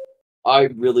 I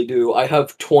really do. I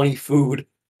have 20 food.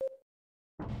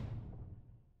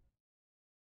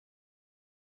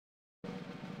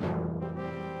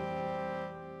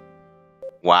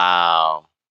 Wow.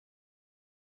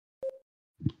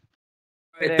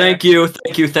 Alright, There. thank you.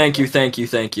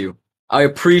 I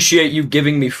appreciate you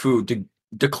giving me food to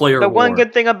declare The one war.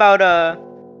 good thing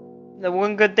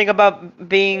about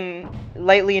being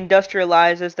lightly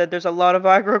industrialized is that there's a lot of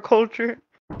agriculture.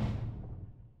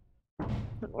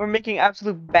 We're making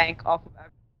absolute bank off of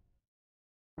agriculture.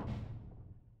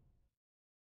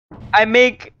 I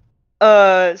make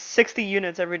 60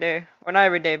 units every day. Or not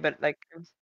every day, but like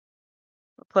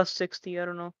plus 60, I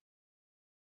don't know.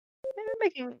 Maybe I'm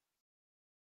making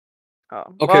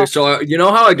Oh, Okay, well. so you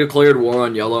know how I declared war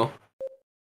on yellow?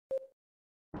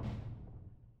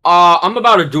 I'm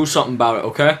about to do something about it,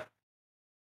 okay?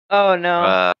 Oh no.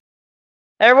 Bruh.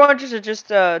 Everyone should just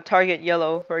target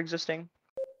yellow for existing.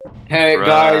 Hey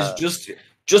guys, Bruh.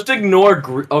 just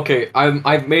ignore okay,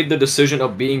 I've made the decision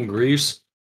of being Greece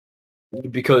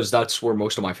because that's where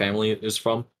most of my family is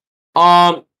from.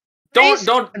 Um Greece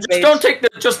base.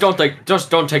 just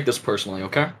don't take this personally,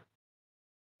 okay?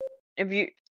 If you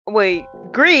wait,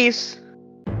 Greece.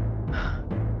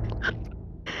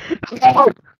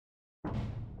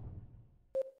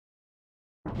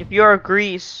 If you're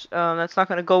Greece, that's not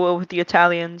gonna go well with the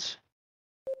Italians.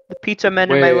 The pizza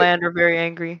men in my Wait. land are very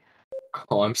angry.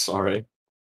 Oh, I'm sorry.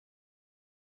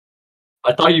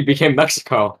 I thought you became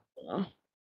Mexico.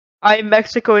 I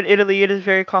Mexico and Italy. It is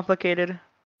very complicated.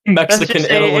 Let's just Mexican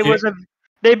say it Italy. was a.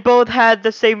 They both had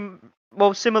the same,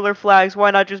 well, similar flags.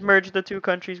 Why not just merge the two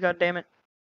countries? God damn it.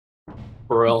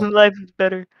 For real. Life is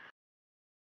better.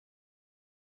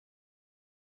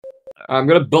 I'm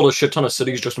gonna build a shit ton of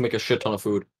cities just to make a shit ton of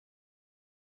food.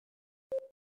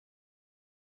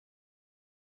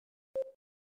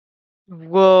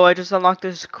 Whoa! I just unlocked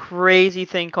this crazy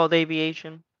thing called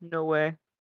aviation. No way.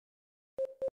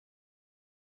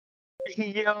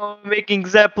 Yo, making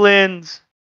zeppelins.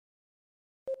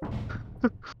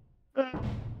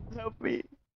 Help me.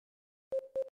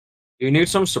 You need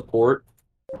some support.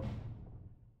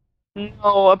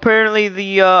 No, apparently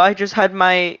the I just had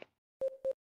my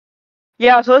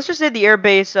yeah. So let's just say the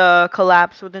airbase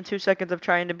collapsed within 2 seconds of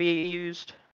trying to be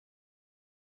used.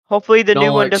 Hopefully the new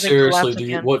No, one like doesn't seriously, collapse do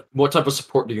you again. what type of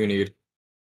support do you need?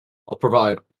 I'll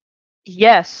provide.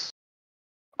 Yes,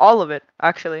 all of it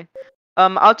actually.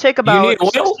 I'll take You need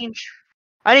about oil? 16.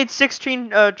 I need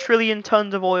 16 trillion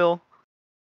tons of oil.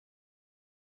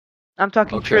 I'm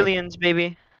talking Okay. trillions,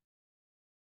 baby.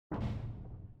 I'm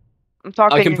I can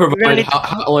talking. We're gonna provide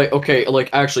need like okay, like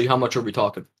actually how much are we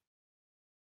talking?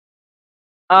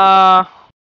 uh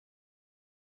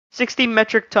 60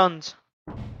 metric tons.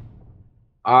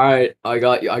 Alright, I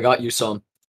got you some.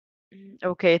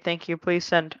 Okay, thank you. Please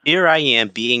send. Here I am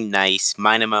being nice,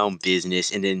 minding my own business,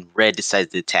 and then Red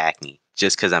decides to attack me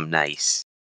just because I'm nice.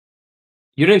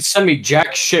 You didn't send me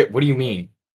jack shit, what do you mean?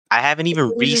 I haven't even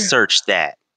researched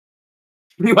that.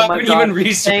 You Oh my haven't even god. Thank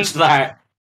researched that.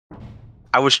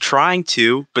 I was trying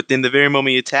to, but then the very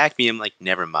moment you attacked me, I'm like,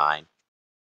 never mind.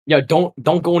 Yeah, don't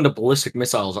go into ballistic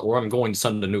missiles or I'm going to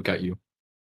send a nuke at you.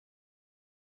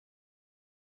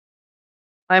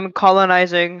 I'm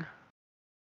colonizing.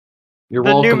 You're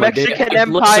The new welcome. Mexican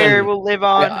Empire Listen, will live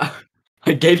on.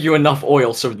 I gave you enough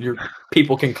oil so your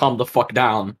people can calm the fuck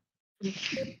down.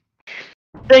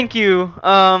 Thank you.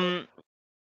 Now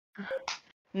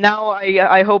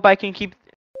I hope I can keep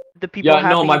the people Yeah,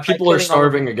 no, my happy by people are killing all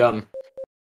of them. starving again.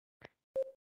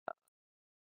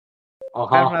 I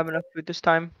don't Uh-huh. have enough food this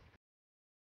time.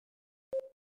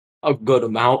 A good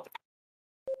amount.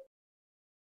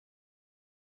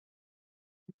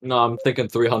 No, I'm thinking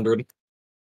 300.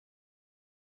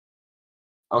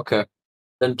 Okay.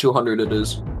 Then 200 it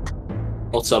is.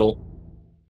 I'll settle.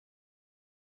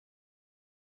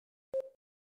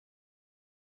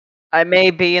 I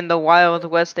may be in the Wild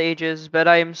West ages, but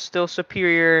I am still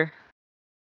superior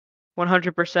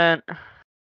 100%.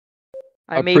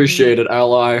 I may Appreciate be. it,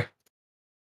 ally.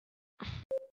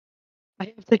 I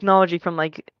have technology from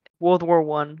like World War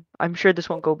One. I'm sure this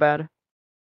won't go bad.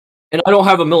 And I don't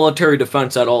have a military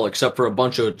defense at all except for a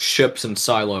bunch of ships and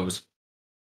silos.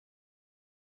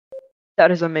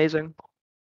 That is amazing.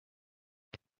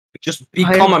 Just I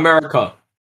become America.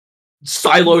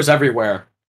 Silos everywhere.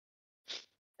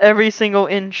 every single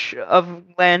inch of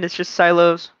land is just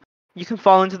silos. You can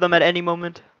fall into them at any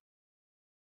moment.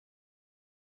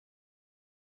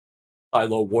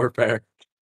 Silo warfare.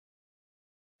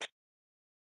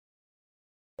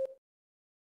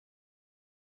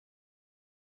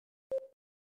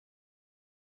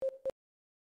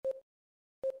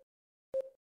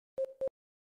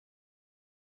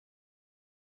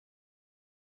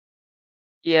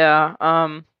 Yeah.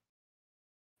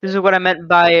 This is what I meant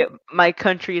by my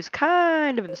country is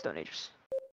kind of in the Stone Ages.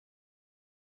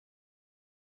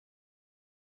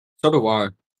 So do I.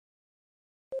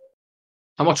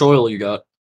 How much oil you got?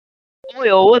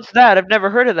 Oil? What's that? I've never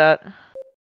heard of that.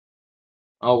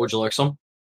 Oh, would you like some?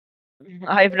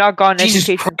 I have not gotten Jesus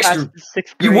education Christ, past the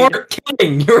 6th you grade. weren't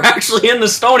kidding! You're actually in the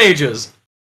Stone Ages!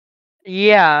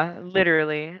 Yeah,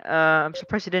 literally. I'm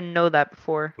surprised you didn't know that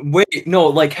before. Wait, no,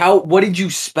 like what did you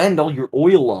spend all your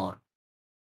oil on?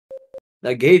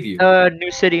 That gave you?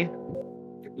 New city.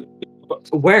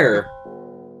 Where?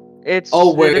 It's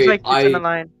Oh there's wait, like it's in the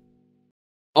line.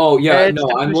 oh yeah, It's no,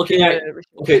 to I'm boost looking at. research.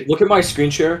 Okay, look at my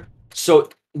screen share. So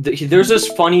there's this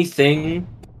funny thing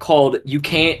called you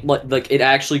can't like it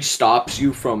actually stops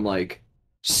you from like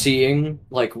seeing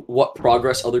like what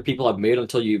progress other people have made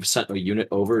until you've sent a unit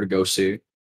over to go see.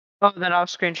 Oh, then I'll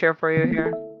screen share for you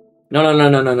here. No.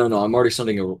 I'm already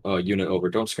sending a unit over.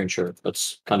 Don't screen share.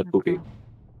 That's kind of poopy.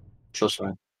 Trust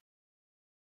me.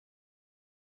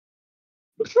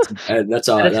 That is That's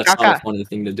not a caca. funny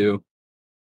thing to do.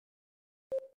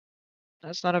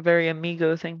 That's not a very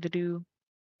amigo thing to do.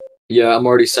 Yeah, I'm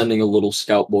already sending a little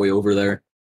scout boy over there.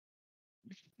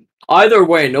 Either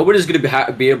way, nobody's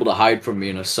gonna be able to hide from me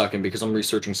in a second because I'm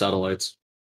researching satellites.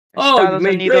 Oh, you Estados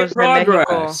made great Unidos de Mexico.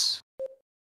 progress.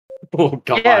 Oh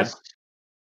God, Yes.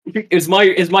 is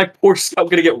my poor scout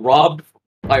gonna get robbed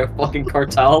by a fucking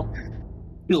cartel?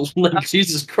 Like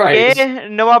Jesus Christ! ¿Qué?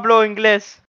 No hablo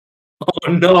inglés.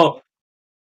 Oh no!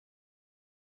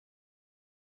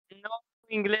 No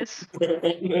hablo inglés.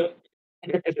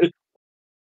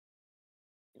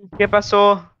 ¿Qué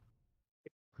pasó?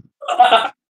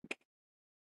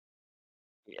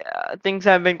 Yeah, things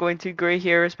have been going too great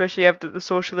here, especially after the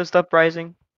socialist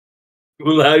uprising.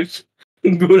 Goulash,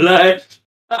 goulash.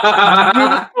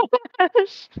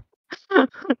 Goulash.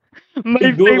 My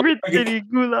favorite Goulash. city,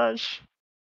 Goulash.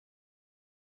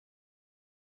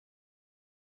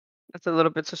 That's a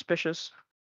little bit suspicious.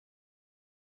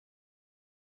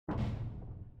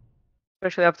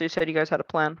 Especially after you said you guys had a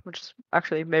plan, which is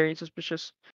actually very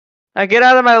suspicious. Now get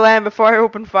out of my land before I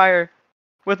open fire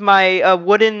with my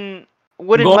wooden I'm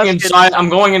going inside. muskets. I'm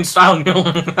going in style.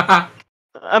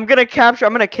 I'm gonna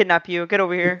kidnap you. Get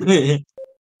over here.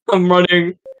 I'm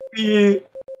running. I'm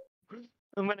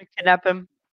gonna kidnap him.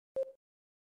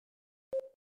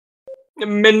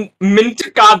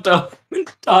 Mintaka.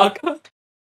 Mintaka.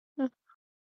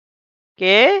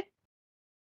 ¿Qué?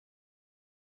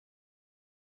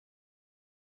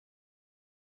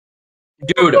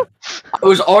 Dude, I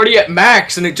was already at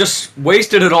max and it just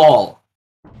wasted it all.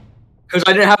 Because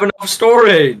I didn't have enough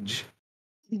storage.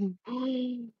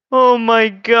 Oh my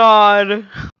god.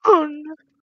 Oh no.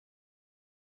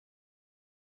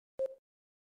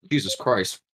 Jesus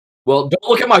Christ. Well, don't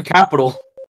look at my capital.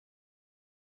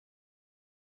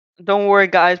 Don't worry,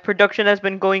 guys. Production has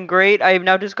been going great. I have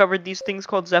now discovered these things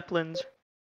called zeppelins.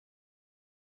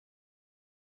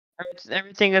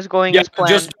 Everything is going Yeah, as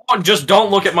planned. just don't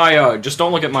look at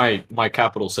my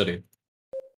capital city.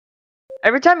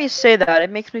 Every time you say that,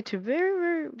 it makes me too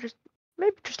very just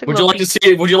maybe just a Would you like to see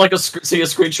it? Would you like to see a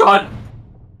screenshot?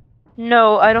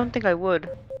 No, I don't think I would.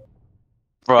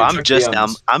 Bro, Hey, I'm check just now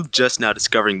DMs. I'm just now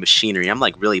discovering machinery. I'm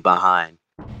like really behind.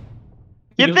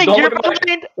 You Just think don't you're look at my-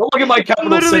 behind? Don't look at my capital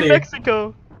Literally city.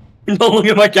 Mexico. Don't look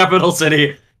at my capital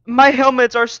city. My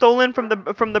helmets are stolen from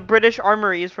the British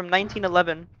armories from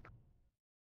 1911.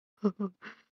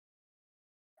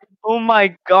 Oh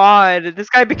my god, this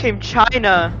guy became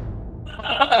China.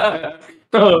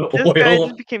 This guy Oil.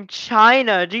 just became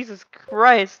China. Jesus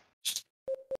Christ.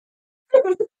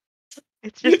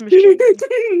 It's just machine.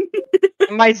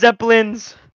 My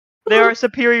zeppelins. They are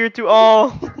superior to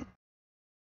all.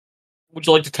 Would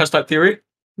you like to test that theory?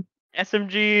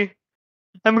 SMG.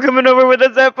 I'm coming over with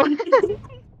a zeppelin.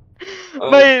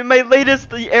 Oh. My latest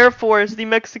the Air Force, the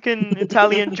Mexican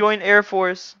Italian Joint Air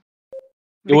Force.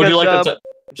 Would you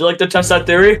like to test that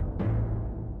theory?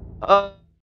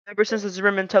 Ever since the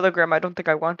Zimmerman telegram, I don't think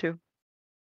I want to.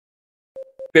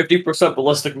 50%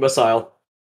 ballistic missile.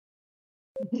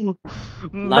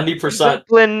 90%.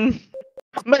 Zeppelin.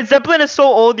 My Zeppelin is so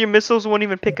old, your missiles won't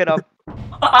even pick it up.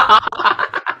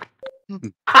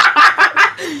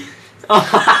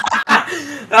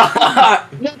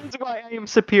 That's why I am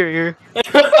superior.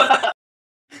 Because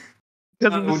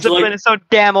the Zeppelin is so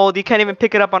damn old, you can't even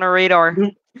pick it up on a radar.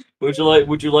 Would you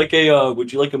like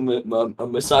a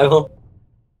missile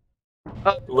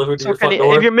delivered to your front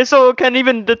door? If your missile can't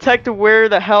even detect where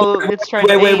the hell it's trying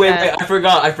to aim Wait! at.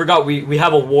 I forgot. We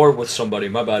have a war with somebody.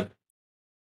 My bad.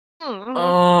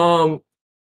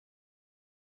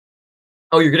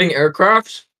 Oh, you're getting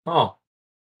aircrafts? Oh.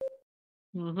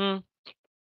 Mm-hmm.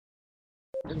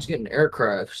 I'm just getting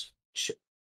aircrafts.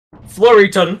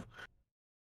 Floriton.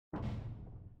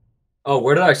 Oh,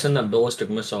 where did I send that ballistic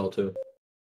missile to?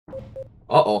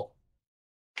 Uh-oh.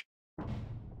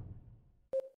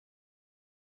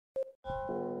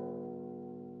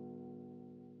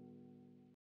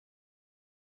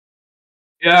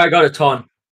 Yeah, I got a ton.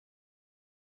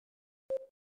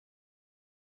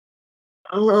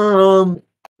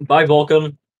 Bye,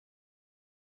 Vulcan.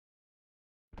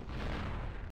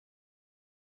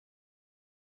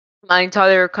 My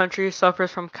entire country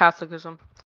suffers from Catholicism.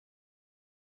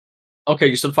 Okay,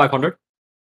 you said 500?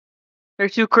 They're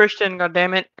too Christian,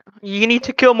 goddammit. You need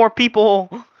to kill more people.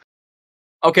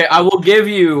 Okay, I will give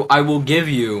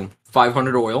you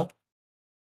 500 oil.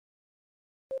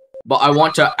 But I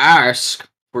want to ask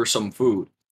for some food.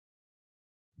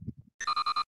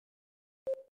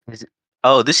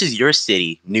 Oh, this is your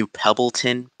city, New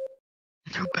Pebbleton,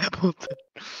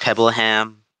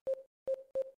 Pebbleham.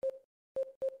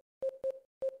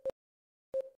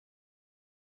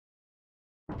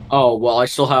 Oh, well, I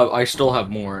still have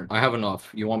more. I have enough.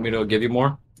 You want me to give you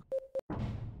more?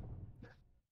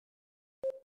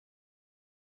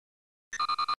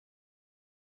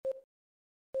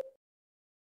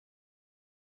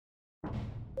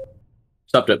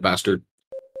 Accept it, bastard.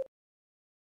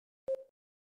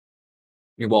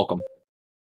 You're welcome.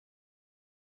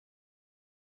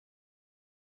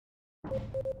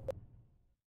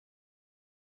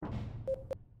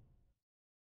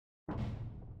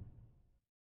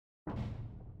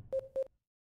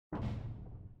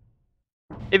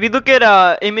 If you look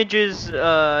at images,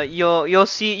 you'll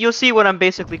see what I'm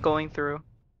basically going through.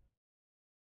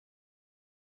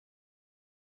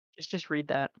 Just read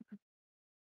that.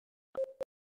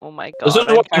 Oh my This is god,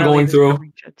 I what I'm barely going just through.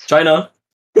 reach it. China.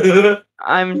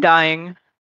 I'm dying.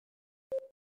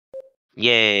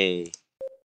 Yay.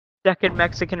 Second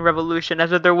Mexican Revolution,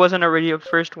 as if there wasn't already a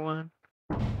first one.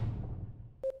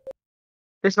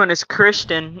 This one is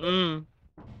Christian.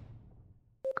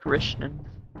 Christian.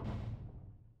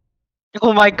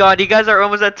 Oh my god, you guys are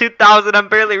almost at 2,000. I'm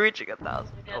barely reaching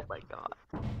 1,000. Oh my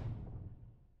god.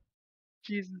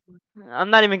 Jesus.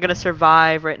 I'm not even gonna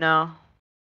survive right now.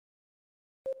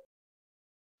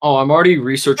 Oh, I'm already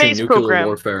researching Space nuclear program.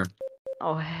 warfare.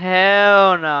 Oh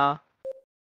hell no.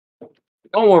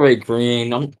 Don't worry,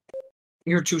 Green.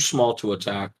 You're too small to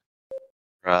attack.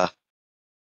 Bruh.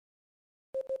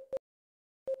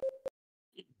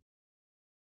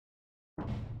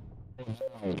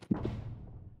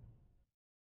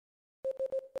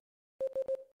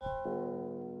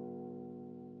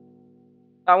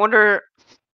 I wonder,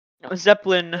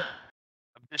 Zeppelin,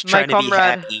 Just my trying to be comrade,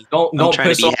 happy. Don't I'm don't trying to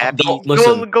piss be off. happy. Don't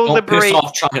listen. go Don't piss liberate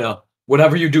off China.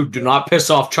 Whatever you do, do not piss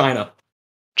off China.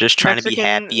 Just trying to be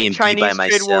happy Mexican and be by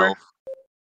Chinese trade war. myself.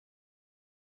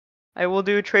 I will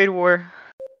do trade war.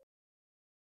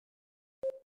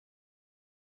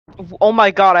 Oh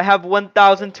my god, I have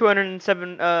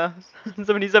 1,207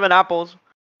 77 apples.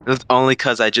 It's only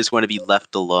because I just want to be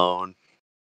left alone.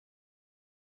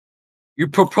 You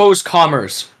propose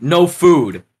commerce, no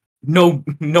food, no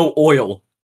oil.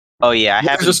 Oh yeah,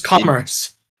 What is this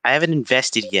commerce? I haven't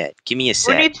invested yet. Give me a Who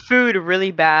sec. needs food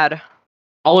really bad?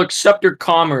 I'll accept your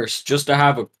commerce just to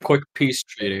have a quick peace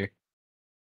treaty.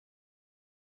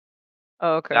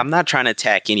 Oh, okay. I'm not trying to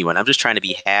attack anyone. I'm just trying to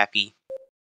be happy.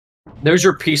 There's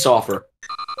your peace offer.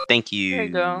 Thank you. There you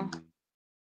go.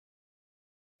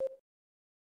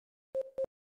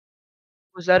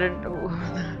 Was that an? Oh.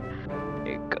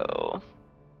 There you go.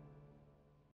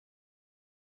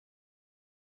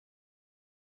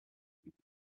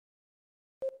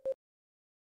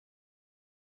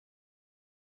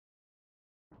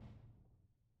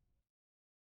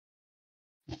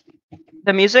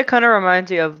 The music kind of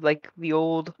reminds me of like the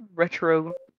old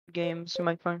retro games you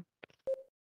might find.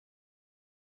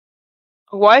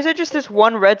 Why is it just this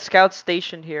one Red Scout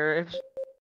station here?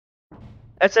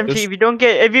 SMG, Just- if you don't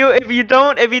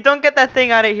get that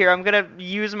thing out of here, I'm gonna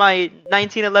use my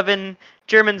 1911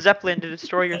 German Zeppelin to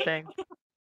destroy your thing.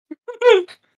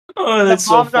 Oh, The that's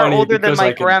so bombs are funny older than because my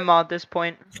I can. grandma at this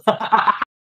point.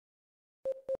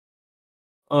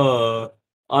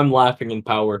 I'm laughing in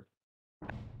power.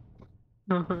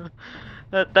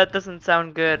 That doesn't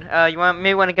sound good.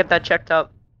 May want to get that checked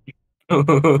out.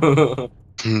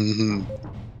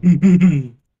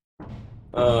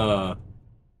 uh,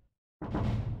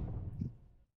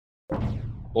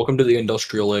 welcome to the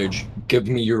industrial age. Give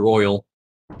me your oil.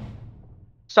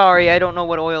 Sorry, I don't know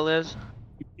what oil is.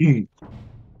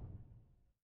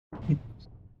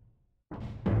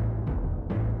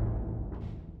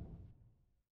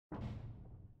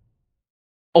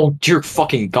 Oh dear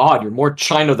fucking god, you're more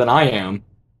China than I am.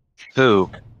 Who?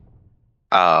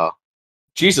 Oh.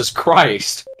 Jesus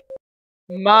Christ.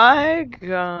 My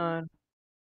God.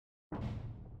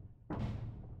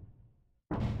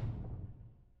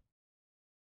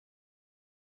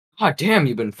 God damn,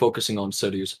 you've been focusing on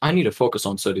cities. I need to focus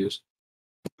on cities.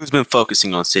 Who's been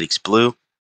focusing on cities? Blue?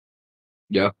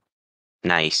 Yeah.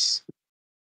 Nice.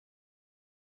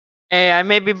 Hey, I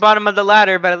may be bottom of the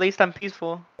ladder, but at least I'm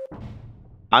peaceful.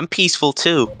 I'm peaceful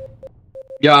too.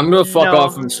 Yeah, I'm gonna fuck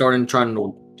off No. and start trying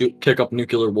to kick up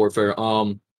nuclear warfare.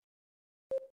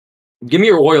 Give me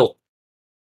your oil.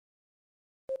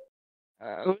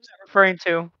 Who's that referring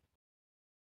to?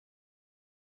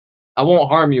 I won't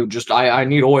harm you. Just I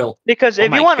need oil. Because Oh if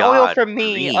you my want oil god, from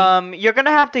me, green. you're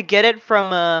gonna have to get it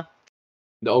from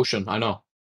The ocean. I know.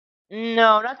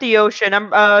 no, not the ocean.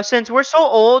 Since we're so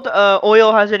old,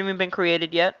 oil hasn't even been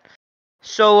created yet.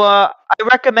 So I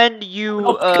recommend you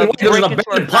No fucking way. There's an break into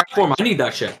our abandoned platform. I factories. need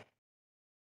that shit.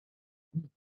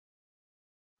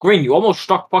 Green, you almost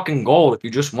struck fucking gold if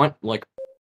you just went like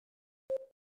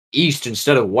east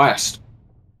instead of west.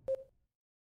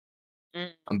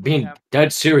 I'm being Yeah,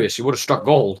 dead serious. You would have struck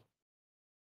gold.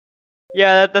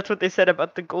 yeah, that's what they said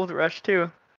about the gold rush too.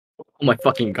 Oh my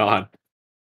fucking god.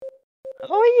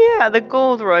 Oh yeah, the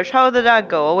gold rush. How did that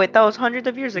go? Oh wait, that was hundreds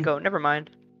of years ago. Never mind.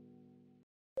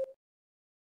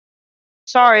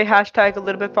 Sorry, hashtag a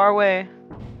little bit far away.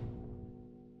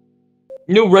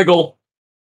 New wriggle.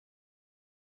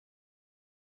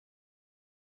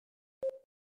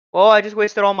 Well, I just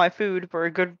wasted all my food for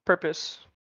a good purpose.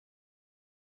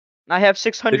 I have Did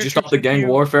 600 you stop troops the in gang queue.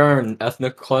 warfare and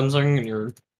ethnic cleansing in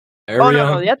your Oh no, area?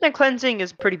 no, the ethnic cleansing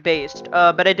is pretty based.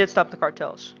 But I did stop the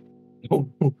cartels.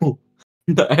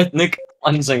 The ethnic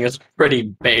cleansing is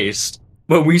pretty based,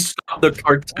 but we stopped the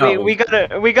We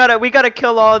cartels. gotta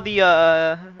kill all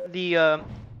the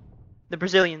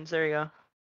Brazilians. There you go.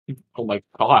 Oh my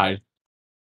god.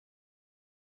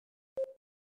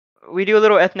 We do a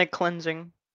little ethnic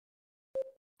cleansing.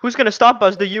 Who's gonna stop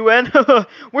us? The UN?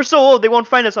 We're so old they won't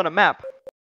find us on a map.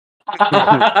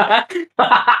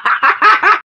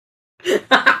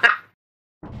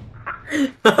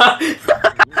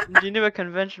 Geneva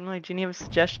Convention, like Geneva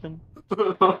Suggestion.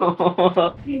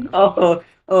 oh,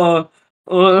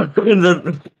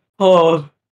 oh.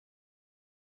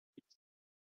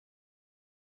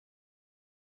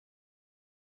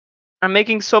 I'm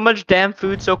making so much damn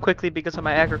food so quickly because of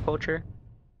my agriculture.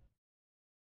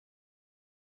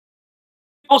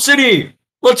 Maple City!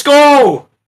 Let's go!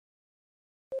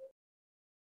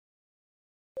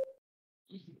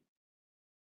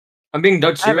 I'm being dead I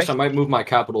have serious. I a might move my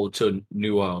capital to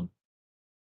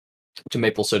to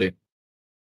Maple City.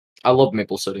 I love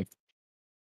Maple City.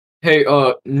 Hey,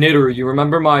 Knitter, you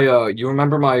remember my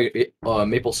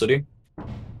Maple City?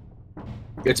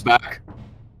 It's back.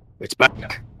 It's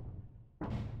back.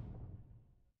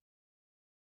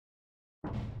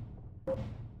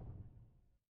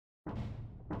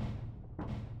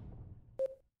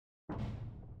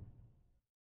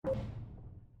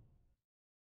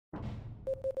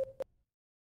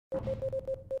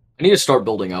 I need to start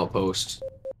building outposts,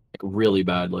 like really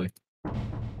badly.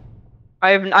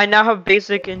 I now have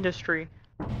basic industry.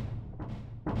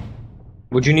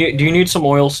 Would you need? Do you need some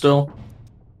oil still?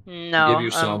 I'll No, give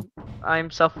you some. I'm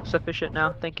self-sufficient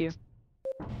now. Thank you.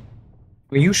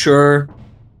 Are you sure?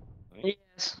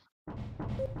 Yes.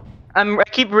 I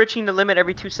keep reaching the limit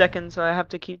every 2 seconds, so I have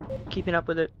to keep keeping up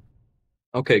with it.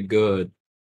 Okay, good.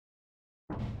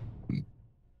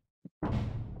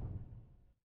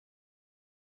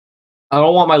 I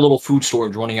don't want my little food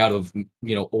storage running out of,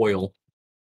 oil.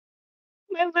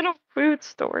 My little food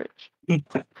storage.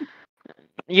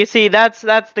 You see, that's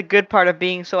the good part of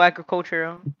being so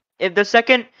agricultural. If the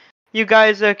second you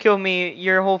guys kill me,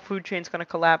 your whole food chain's gonna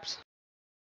collapse.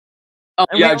 Oh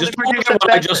And we yeah, only just don't produce look the at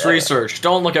what I best. just researched.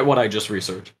 Don't look at what I just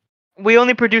researched. We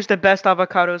only produce the best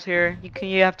avocados here.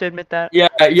 You have to admit that. Yeah,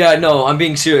 yeah, no, I'm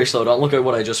being serious though. Don't look at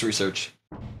what I just researched.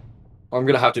 Or I'm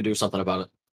gonna have to do something about it.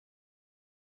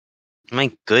 My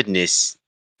goodness.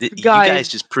 You guys Guys,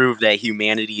 just proved that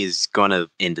humanity is gonna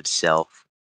end itself.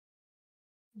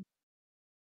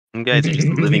 You guys are just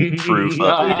living proof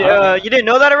of it. you didn't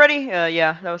know that already?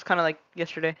 Yeah, that was kind of like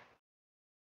yesterday.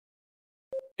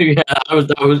 Yeah,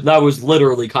 that was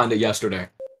literally kind of yesterday.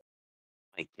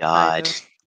 My I god. know.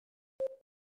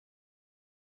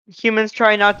 Humans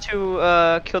try not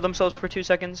to kill themselves for 2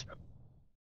 seconds.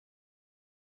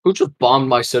 Who just bombed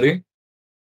my city?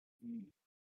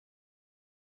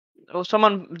 Oh,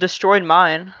 someone destroyed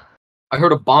mine. I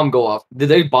heard a bomb go off. Did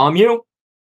they bomb you?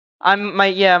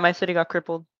 My city got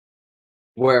crippled.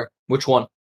 Where? Which one?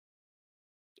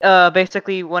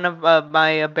 Basically one of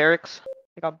my barracks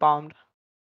got bombed.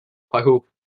 By who?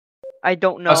 I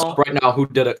don't That's know. right now. Who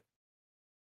did it?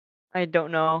 I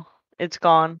don't know. It's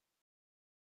gone.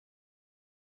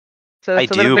 So I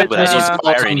it's a little do, bit. but I This don't is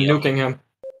fire I'm any of them. nuking him.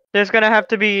 There's gonna have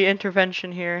to be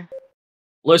intervention here.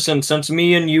 Listen, since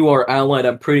me and you are allied,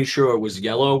 I'm pretty sure it was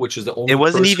Yellow, which is the only It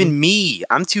wasn't person. even me.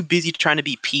 I'm too busy trying to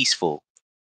be peaceful.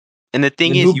 And the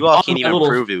thing Then is, who you all bombed can't my even little?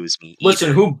 prove it was me Listen,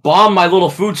 either. who bombed my little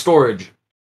food storage?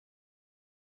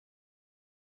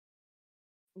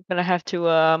 I'm gonna have to.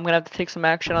 I'm gonna have to take some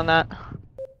action on that.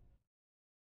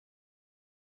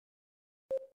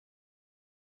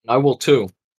 I will too.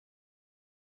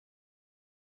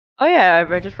 Oh yeah,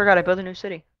 I just forgot. I built a new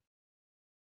city.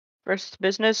 First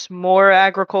business, more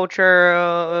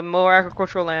agriculture, more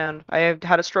agricultural land. I have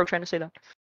had a stroke trying to say that.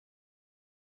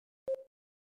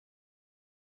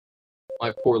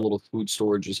 My poor little food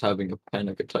storage is having a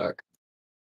panic attack.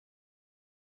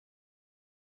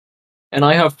 And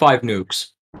I have 5 nukes.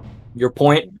 Your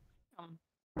point? Um,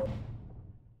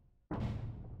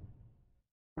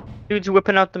 Dude's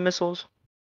whipping out the missiles.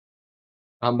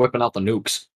 I'm whipping out the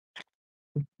nukes.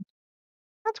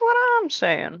 That's what I'm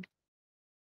saying.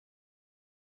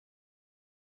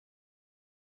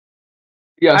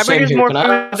 Yeah, I same produce here. more Can I food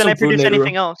have than I some food, produce Nader?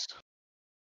 anything else.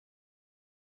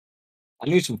 I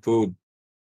need some food.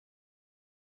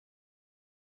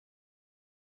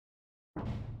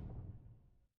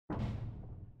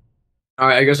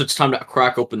 Alright, I guess it's time to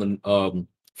crack open the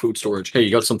food storage. Hey,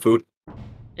 you got some food?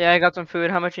 Yeah, I got some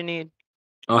food. How much you need?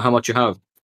 How much you have?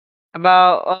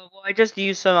 About. Well, I just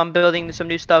used some. I'm building some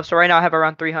new stuff. So right now I have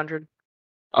around 300.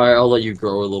 Alright, I'll let you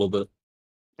grow a little bit.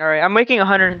 All right, I'm making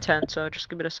 110. So just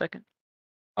give it a second.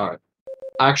 Alright.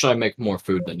 Actually, I make more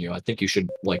food than you. I think you should,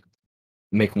 like,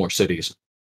 make more cities.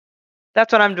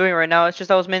 That's what I'm doing right now. It's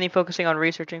just I was mainly focusing on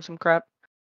researching some crap.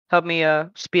 Help me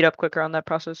speed up quicker on that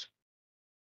process.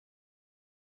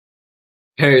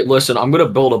 Hey, listen, I'm gonna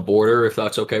build a border if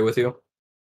that's okay with you.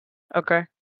 Okay.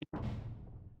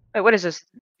 Wait, what is this?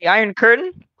 The Iron Curtain?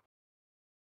 What you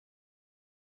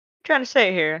trying to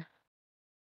say here?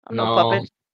 I'm no No, puppet.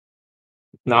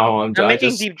 no, I'm I making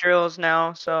just deep drills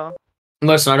now, so.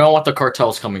 listen. I don't want the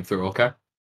cartels coming through. Okay,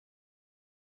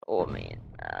 Oh man.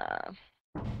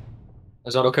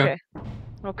 is that okay? Okay.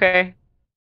 Okay.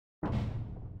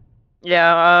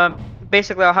 Yeah.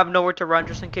 Basically, I'll have nowhere to run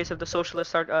just in case if the socialists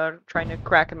start trying to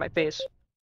crack in my face.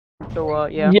 So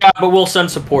yeah. Yeah, but we'll send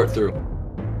support through.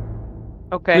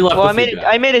 We Okay. left Well, the I made food it.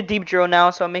 guy. I made a deep drill now,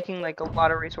 so I'm making like a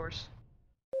lot of resource.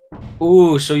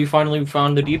 Ooh, so you finally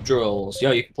found the deep drills.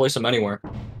 Yeah, you can place them anywhere.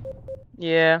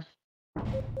 Yeah.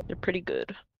 They're pretty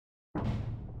good.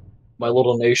 My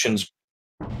little nation's.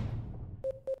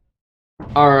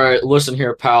 All right, listen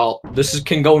here, pal.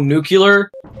 Can go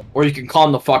nuclear, or you can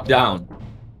calm the fuck down.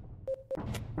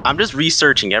 I'm just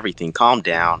researching everything. Calm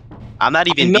down. I'm not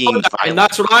I even know being that, and violent.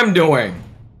 that's what I'm doing.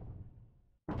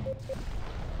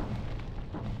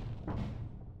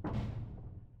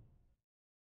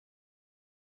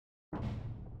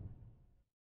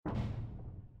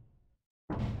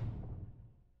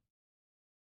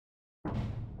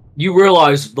 You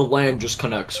realize the land just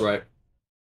connects, right?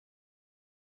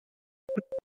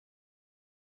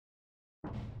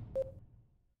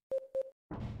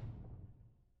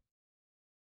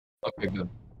 Okay, good.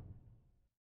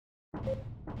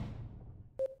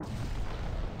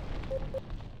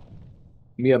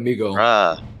 Mi amigo.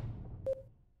 Bruh.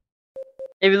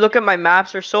 If you look at my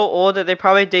maps, they're so old that they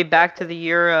probably date back to the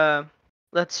year.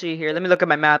 Let's see here. Let me look at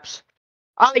my maps.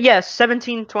 Ah, yes,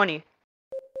 1720.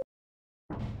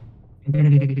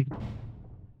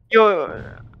 You,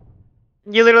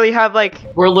 you literally have like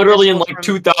We're literally in missiles like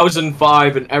from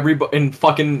 2005, and everybody in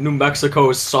fucking New Mexico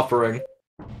is suffering.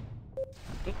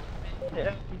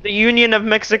 the Union of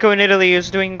Mexico and Italy is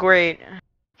doing great,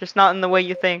 just not in the way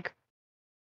you think.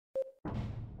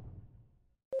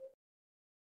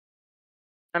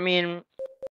 I mean,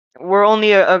 we're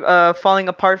only a falling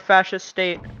apart fascist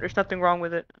state. There's nothing wrong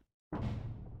with it.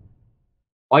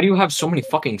 Why do you have so many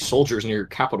fucking soldiers near your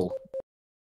capital?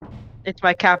 It's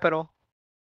my capital.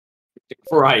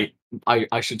 Right.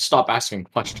 I should stop asking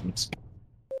questions.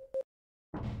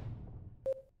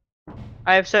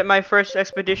 I have sent my first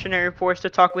expeditionary force to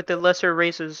talk with the lesser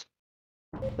races.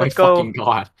 My Let's go. fucking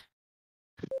god.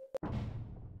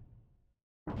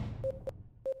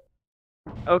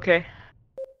 Okay.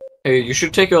 Hey, you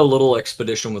should take a little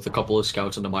expedition with a couple of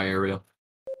scouts into my area.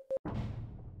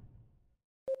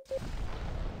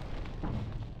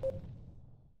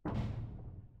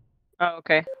 Oh,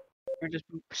 okay. You just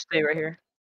stay right here.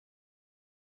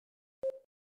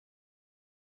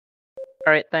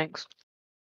 All right. Thanks.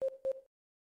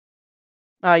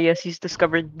 Ah, yes, he's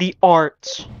discovered the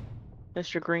arts.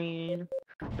 Mr. Green.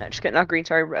 No, just kidding. Not green.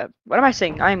 Sorry, red. What am I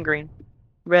saying? I am green.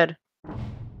 Red.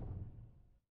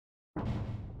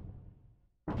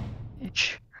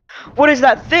 Itch. What is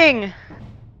that thing?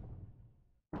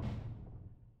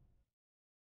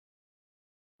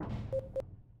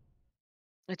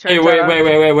 It Hey, turns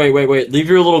out wait. Leave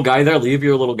your little guy there. Leave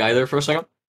your little guy there for a second.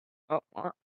 Oh,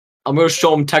 what? I'm gonna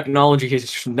show him technology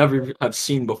he's never have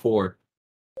seen before.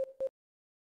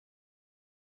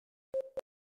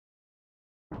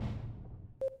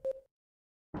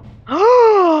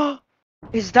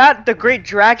 Is that the great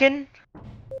dragon?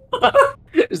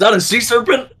 Is that a sea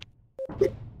serpent?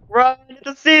 Run! It's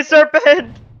a sea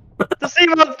serpent! It's a sea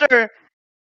monster!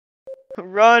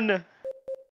 Run!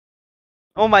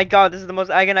 Oh my god, this is the most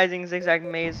agonizing zigzag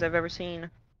maze I've ever seen.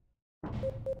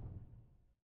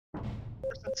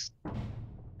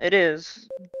 It is.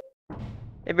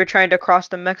 If you're trying to cross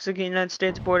the Mexican-United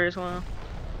States border as well.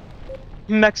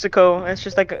 Mexico, it's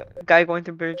just like a guy going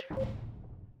through bridge.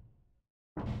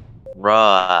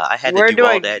 Bruh, I had to Where do do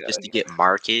all I that go? just to get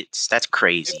markets. That's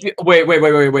crazy. Wait.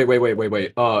 Nidoru,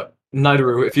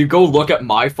 if you go look at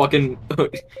my fucking,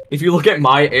 if you look at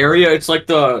my area, it's like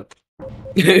the,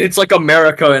 it's like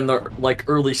America in the like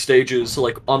early stages,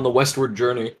 like on the westward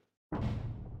journey.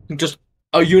 Just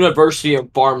a university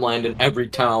and farmland in every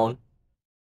town.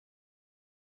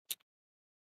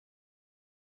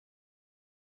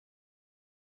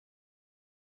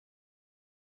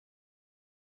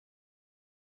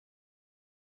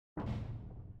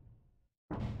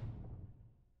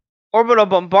 Orbital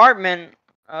bombardment.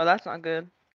 Oh, that's not good.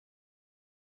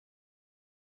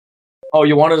 Oh,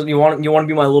 you want to be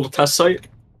my little test site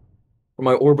for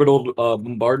my orbital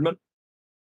bombardment?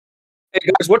 Hey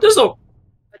guys, what does a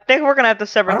I think we're gonna have to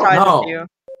sever I don't ties with know. you.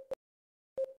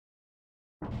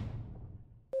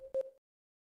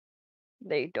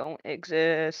 They don't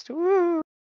exist. Woo.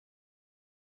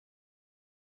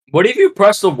 What if you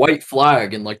press the white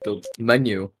flag in like the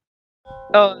menu?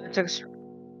 Oh,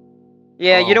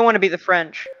 yeah, you Oh. don't want to be the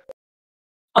French.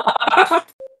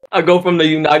 I go from the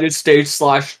United States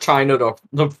 / China to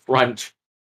the French.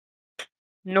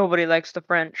 Nobody likes the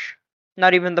French.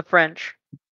 Not even the French.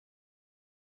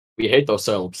 We hate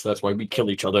ourselves. That's why we kill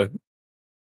each other.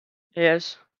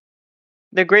 Yes.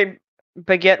 The Great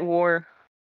Baguette War.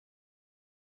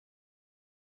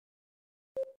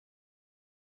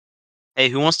 Hey,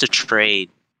 who wants to trade?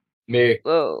 Me.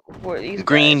 Whoa, who are these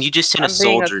Green, guys? you just sent a I'm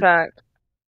being soldier. attacked.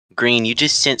 Green, you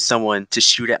just sent someone to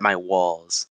shoot at my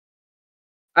walls.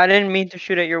 I didn't mean to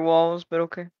shoot at your walls, but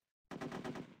okay.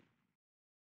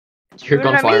 It's Hear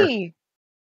shooting at gunfire. me!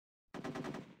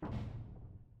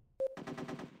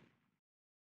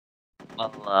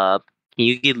 Well, can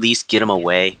you at least get him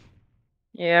away?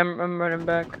 Yeah, I'm running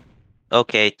back.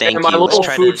 Okay, Hey, thank my you. Let's little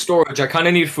try food to. storage. I kind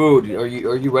of need food. Are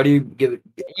you ready? Give it.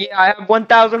 Yeah, I have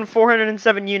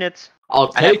 1,407 units.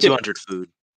 I'll I have take it. 200 food.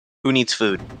 Who needs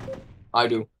food? I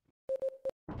do.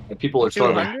 And people are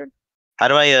starving. 200? How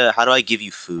do I give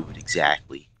you food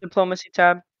exactly? Diplomacy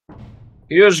tab.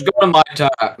 You just go to my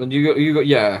tab and you go.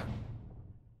 Yeah.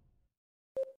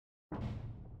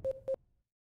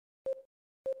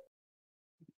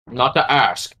 Not to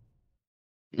ask.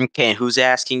 Okay, who's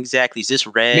asking exactly? Is this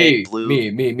red, Me. blue?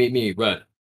 Me. Red.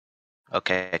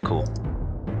 Okay, cool.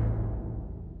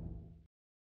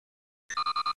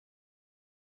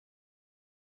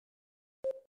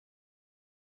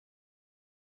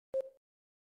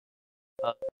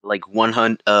 Like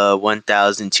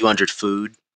 1,200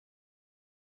 food.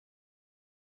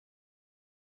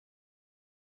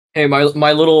 Hey, my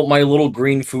little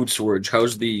green food storage.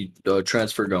 How's the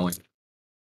transfer going?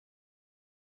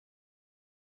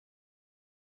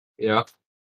 Yeah.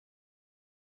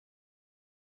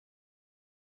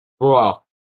 Wow.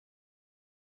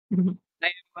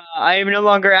 I am no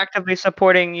longer actively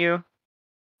supporting you,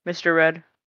 Mr. Red.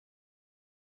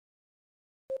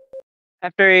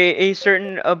 After a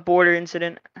certain border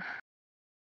incident.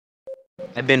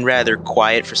 I've been rather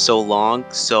quiet for so long,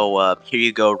 so here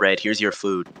you go, Red. Here's your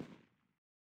food.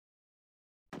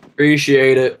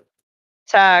 Appreciate it.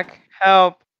 Attack.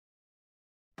 Help.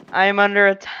 I am under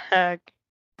attack.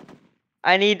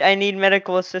 I need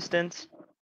medical assistance.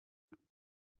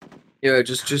 Yeah,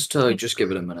 just give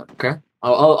it a minute, okay?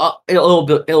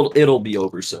 It'll be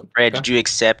over soon. Red, Okay? did you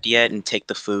accept yet and take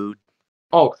the food?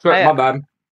 Oh, shit, my bad.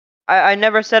 I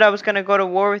never said I was gonna go to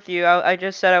war with you. I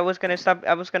just said I was gonna start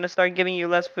giving you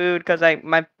less food because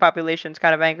my population's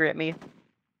kind of angry at me.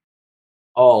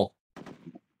 Oh.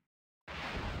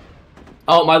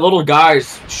 Oh, my little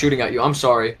guy's shooting at you. I'm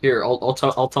sorry. Here, I'll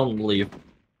tell him to leave.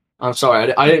 I'm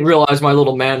sorry. I didn't realize my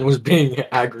little man was being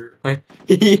angry.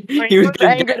 He was getting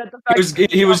angered at the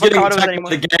fact he was getting avocados attacked anymore.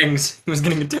 by the gangs. He was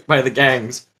getting attacked by the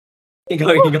gangs. He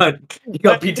got Expects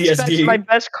my PTSD.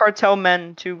 best cartel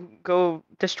men to go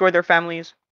destroy their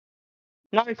families.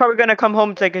 Now he's probably gonna come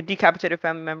home to like a decapitated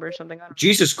family member or something. I don't know.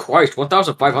 Jesus Christ!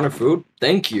 1,500 food.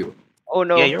 Thank you. Oh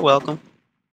no! Yeah, you're welcome.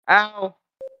 Ow!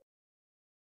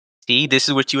 See, this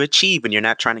is what you achieve when you're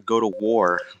not trying to go to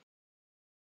war.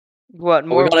 What But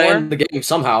more we gotta war? end the game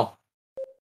somehow.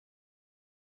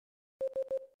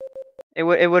 It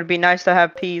would be nice to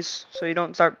have peace, so you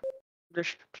don't start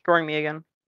destroying me again.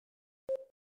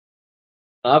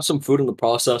 I have some food in the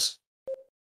process.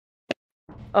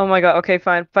 Oh my god. Okay,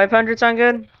 fine. 500 sound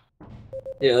good.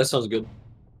 Yeah, that sounds good.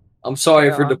 I'm sorry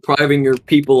Yeah. for depriving your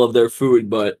people of their food,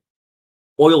 but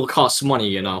oil costs money,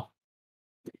 you know.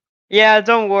 Yeah,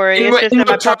 don't worry. In It's just in that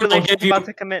my return, I'll population give is about you.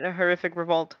 to commit a horrific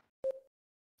revolt.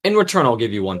 In return, I'll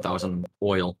give you 1,000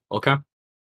 oil. Okay.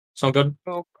 Sound good?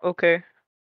 Oh, okay.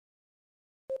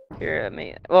 Here, let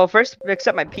me. Well, first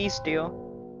accept my peace deal.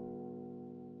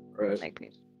 Right. Make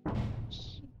peace.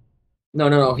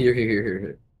 No.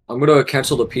 Here. I'm gonna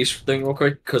cancel the peace thing real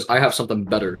quick because I have something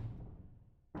better.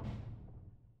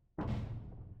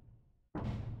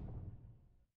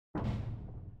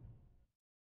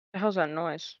 The hell's that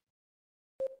noise?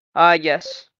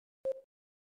 Yes.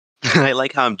 I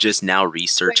like how I'm just now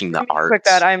researching the Click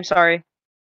that. arts. I'm sorry.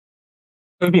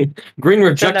 Green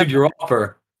rejected your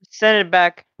offer. Send it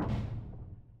back. I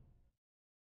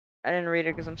didn't read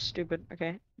it because I'm stupid.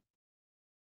 Okay.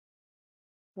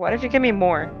 Why did you give me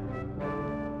more?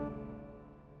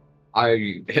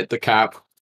 I hit the cap.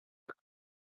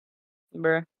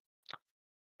 Bruh.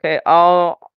 Okay,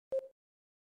 I'll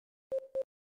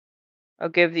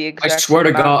give the I exact swear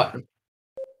same to amount. God.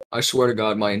 I swear to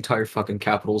God, my entire fucking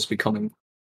capital is becoming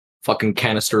fucking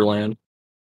canister land.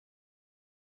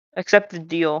 Accept the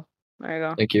deal. There you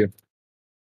go. Thank you. You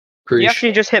Appreciate.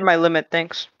 actually just hit my limit,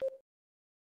 thanks.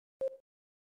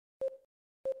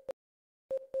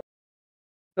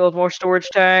 Build more storage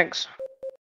tanks.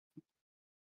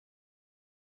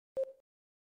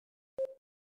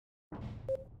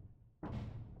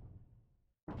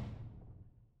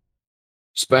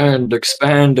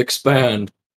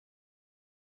 Expand.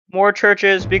 More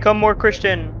churches, become more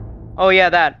Christian. Oh yeah,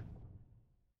 that.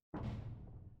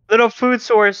 Little food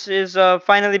source is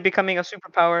finally becoming a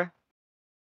superpower.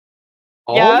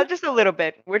 Yeah, Oh? just a little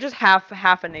bit. We're just half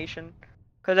a nation.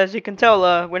 Because as you can tell,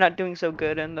 we're not doing so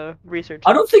good in the research.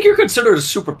 I don't think you're considered a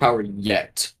superpower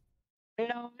yet. You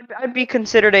know, I'd be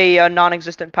considered a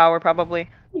non-existent power probably.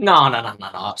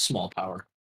 No. Small power.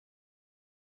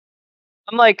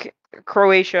 I'm like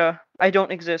Croatia. I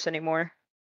don't exist anymore.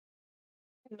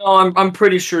 No, I'm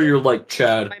pretty sure you're like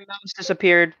Chad. My mouse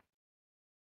disappeared.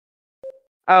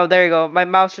 Oh, there you go. My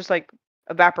mouse just like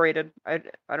evaporated. I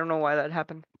don't know why that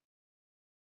happened.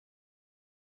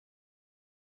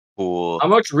 Cool. How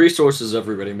much resources is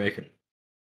everybody making?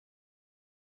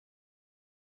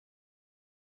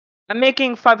 I'm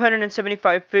making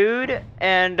 575 food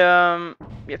and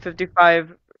yeah,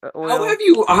 55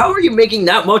 oil. How are you making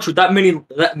that much with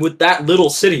with that little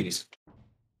cities?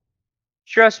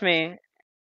 Trust me,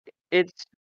 it's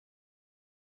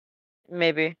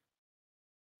maybe.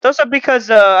 It's also because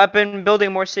I've been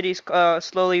building more cities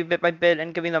slowly bit by bit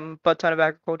and giving them a butt ton of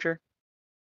agriculture.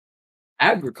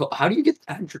 Agriculture. How do you get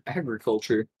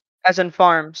agriculture? As in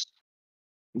farms.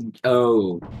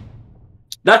 Oh.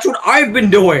 That's what I've been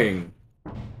doing.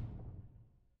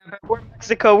 We're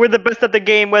Mexico. We're the best at the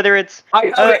game, whether it's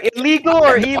illegal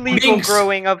or illegal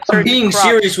growing of certain I'm being crops.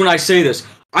 serious when I say this.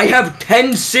 I have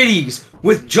 10 cities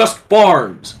with just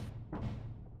farms.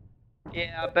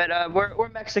 Yeah, but we're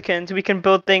Mexicans. We can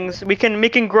build things. We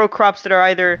can grow crops that are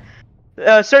either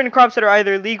certain crops that are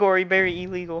either legal or very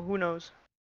illegal. Who knows?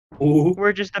 Ooh.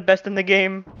 We're just the best in the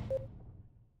game.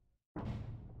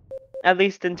 At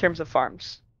least in terms of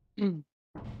farms.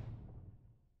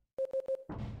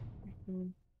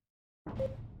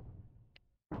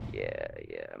 Yeah,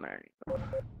 I'm gonna.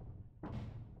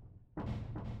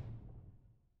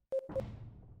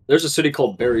 There's a city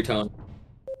called Berrytown.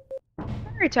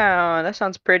 Town. That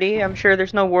sounds pretty. I'm sure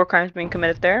there's no war crimes being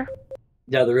committed there.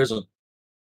 Yeah, there isn't.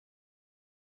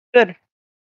 Good.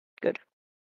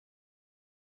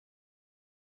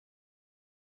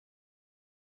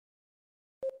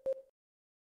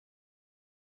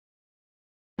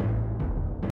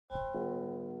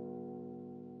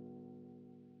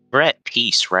 We're at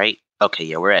peace, right? Okay,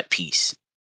 yeah, we're at peace.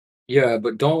 Yeah,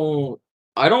 but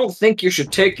I don't think you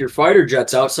should take your fighter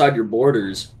jets outside your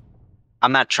borders.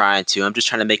 I'm not trying to. I'm just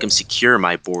trying to make them secure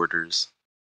my borders.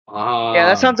 Yeah,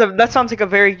 that sounds like a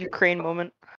very Ukraine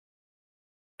moment.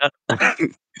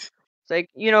 It's like,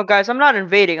 guys, I'm not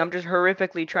invading. I'm just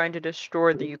horrifically trying to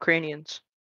destroy the Ukrainians.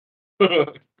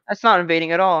 That's not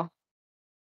invading at all.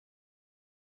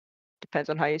 Depends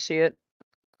on how you see it.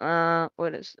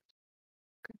 What is it?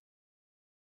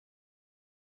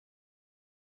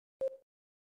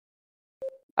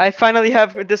 I finally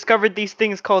have discovered these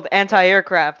things called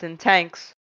anti-aircraft and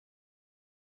tanks.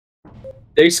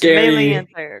 They Mainly scary.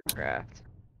 anti-aircraft.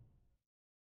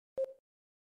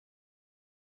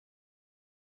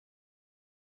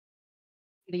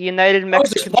 The United How is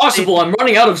this Mexican possible? States. I'm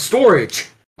running out of storage.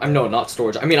 I'm no, not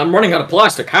storage. I mean, I'm running out of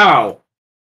plastic. How?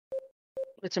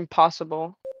 It's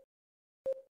impossible.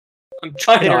 I'm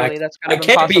China. Literally, that's kind I of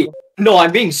can't be. impossible. No,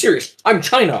 I'm being serious. I'm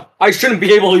China. I shouldn't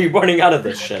be able to be running out of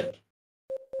this shit.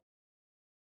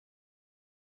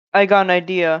 I got an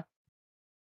idea.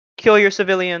 Kill your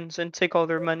civilians and take all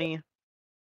their money.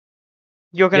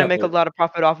 You're gonna Yeah, make a lot of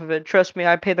profit off of it. Trust me,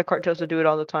 I pay the cartels to do it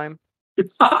all the time.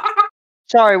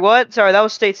 Sorry, what? Sorry, that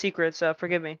was state secrets.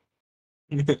 Forgive me.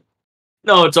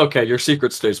 No, it's okay. Your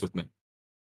secret stays with me.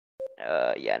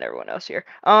 Yeah, and everyone else here.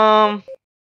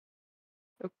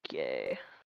 Okay.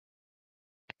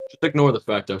 Just ignore the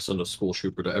fact I send a school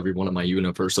trooper to every one of my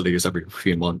universities every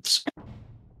few months.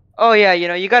 Oh yeah,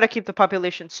 you gotta keep the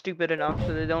population stupid enough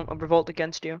so they don't revolt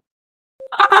against you.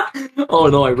 Oh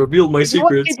no, I revealed my You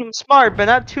want to secrets. keep them smart, but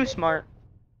not too smart.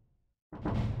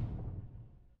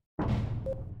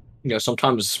 Yeah,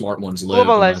 sometimes smart ones live, and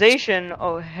that's... Globalization?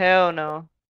 Oh hell no.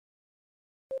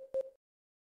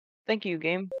 Thank you,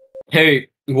 game. Hey,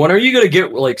 when are you gonna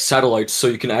get, like, satellites so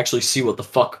you can actually see what the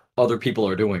fuck other people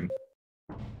are doing?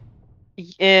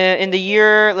 In the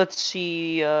year, let's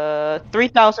see,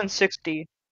 3060.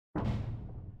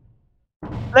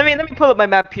 Let me pull up my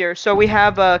map here. So we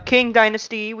have King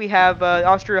Dynasty, we have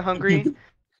Austria-Hungary.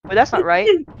 But that's not right.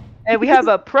 And we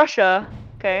have Prussia,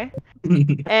 okay?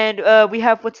 And we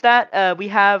have what's that? We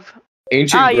have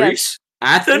Ancient yes, Greece? we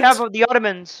have Athens? the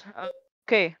Ottomans.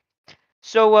 Okay.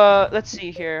 So let's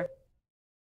see here.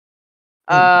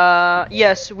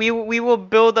 Yes, we will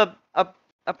build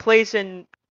a place in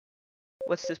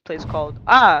what's this place called?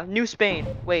 New Spain.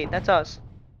 Wait, that's us.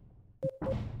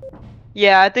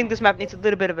 Yeah, I think this map needs a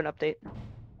little bit of an update.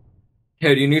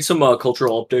 Hey, do you need some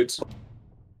cultural updates?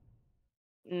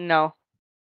 No,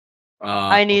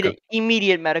 I Okay. need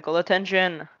immediate medical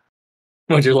attention.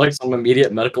 Would you like some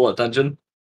immediate medical attention?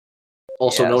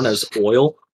 Also known as Yes.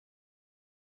 oil?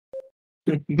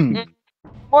 Mm,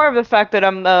 More of the fact that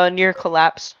I'm near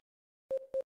collapse.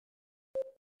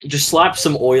 Just slap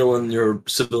some oil in your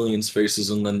civilians' faces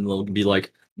and then they'll be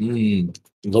like,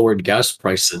 lowered gas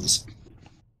prices.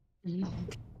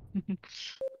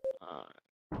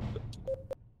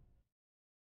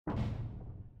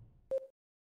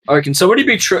 Alright, can somebody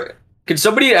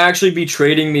actually be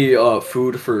trading me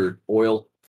food for oil?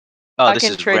 Oh, I this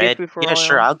can is trade you red. food for Yeah,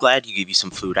 sure. oil. I'll glad you give you some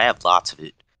food. I have lots of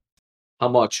it. How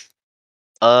much?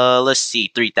 Let's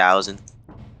see, 3,000.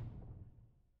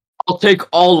 I'll take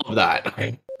all of that.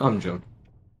 I'm joking.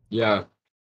 Yeah.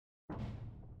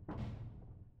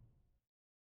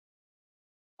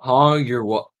 Huh? You're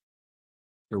what?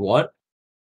 You're what?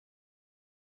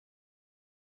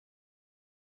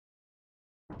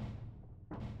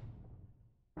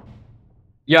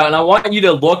 Yeah, and I want you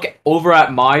to look over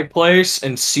at my place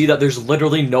and see that there's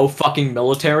literally no fucking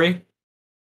military.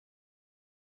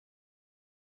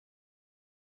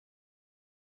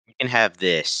 You can have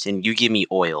this, and you give me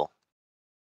oil.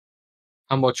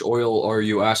 How much oil are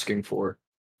you asking for?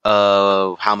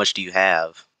 How much do you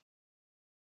have?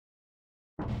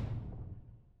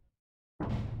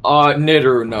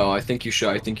 Knitter, no, I think you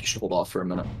should hold off for a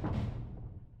minute.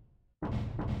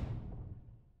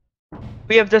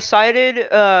 We have decided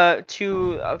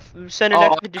to send an I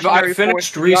expeditionary force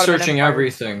finished to the Ottoman researching Empire.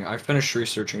 everything. I finished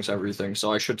researching everything,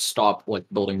 so I should stop, like,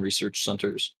 building research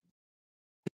centers.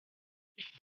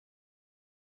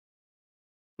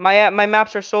 My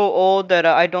maps are so old that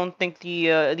I don't think the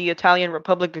Italian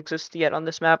Republic exists yet on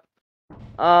this map.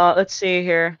 Let's see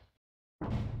here.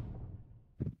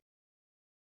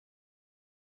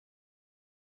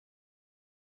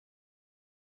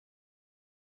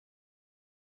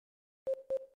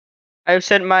 I've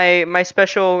sent my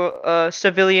special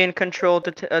civilian control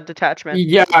detachment.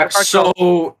 Yeah, Cartel.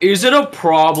 so is it a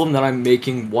problem that I'm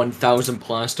making 1,000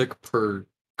 plastic per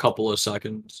couple of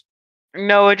seconds?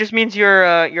 No, it just means you're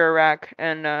Iraq,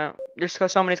 and there's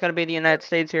somebody's gonna be in the United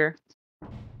States here.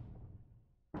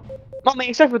 Well, I mean,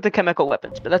 except with the chemical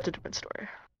weapons, but that's a different story.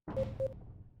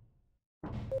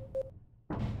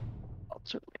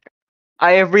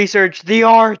 I have researched the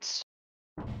arts.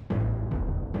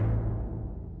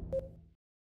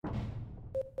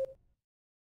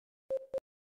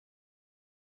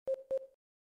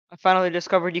 finally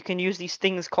discovered you can use these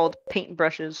things called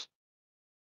paintbrushes.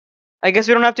 I guess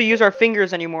we don't have to use our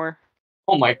fingers anymore.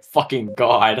 Oh my fucking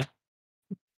god.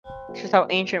 It's just how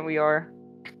ancient we are.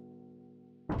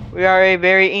 We are a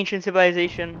very ancient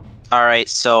civilization. All right,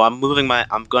 so I'm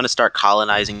going to start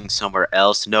colonizing somewhere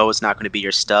else. No, it's not going to be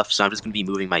your stuff, so I'm just going to be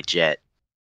moving my jet.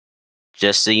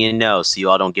 Just so you know, so you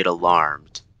all don't get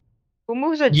alarmed. Who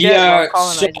moves a jet while Yeah,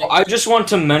 so colonizing? I just want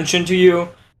to mention to you,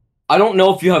 I don't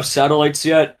know if you have satellites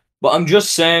yet, but I'm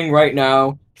just saying right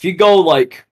now, if you go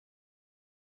like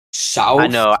south. I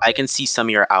know, I can see some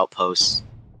of your outposts.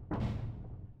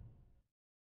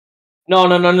 No.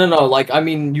 Like, I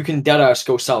mean, you can deadass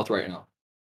go south right now.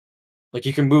 Like,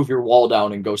 you can move your wall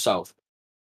down and go south.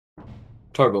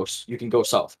 Turbos, you can go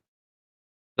south.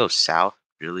 Go south,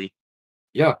 really?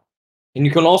 Yeah. And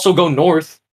you can also go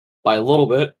north by a little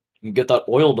bit. You can get that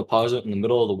oil deposit in the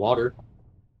middle of the water.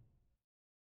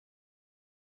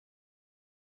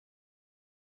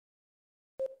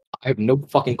 I have no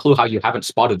fucking clue how you haven't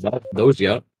spotted those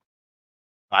yet.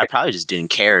 I probably just didn't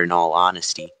care, in all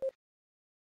honesty.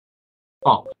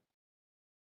 Huh.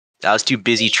 I was too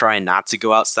busy trying not to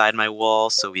go outside my wall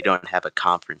so we don't have a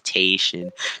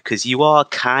confrontation. Because you all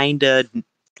kinda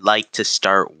like to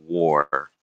start war.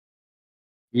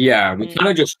 Yeah, we kind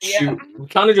of just Yeah. we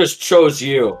kind of just chose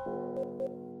you.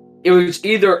 It was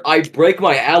either I break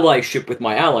my allyship with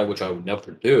my ally, which I would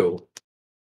never do,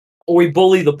 or we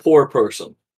bully the poor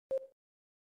person.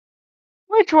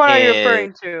 Which one are you Eh,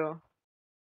 referring to?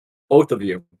 Both of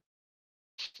you.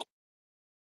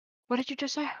 What did you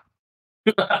just say?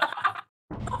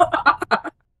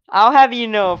 I'll have you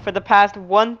know, for the past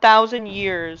 1,000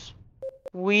 years,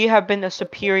 we have been the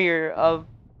superior of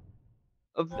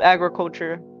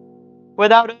agriculture.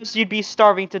 Without us, you'd be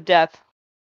starving to death.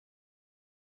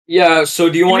 Yeah, so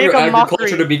do you You want make your a agriculture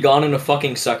mockery. to be gone in a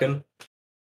fucking second?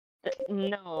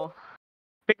 No.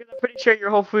 Because I'm pretty sure your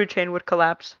whole food chain would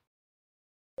collapse.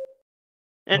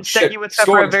 Oh, Instead, shit. you would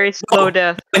suffer a Storage. very slow No!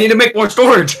 death. I need to make more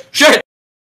storage! Shit!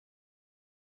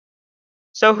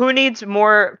 So who needs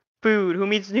more food? Who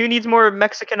needs more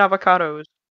Mexican avocados?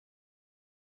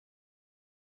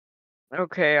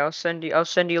 Okay, I'll send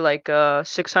you like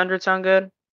 600 sound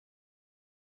good?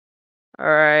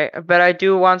 Alright, but I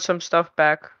do want some stuff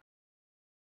back.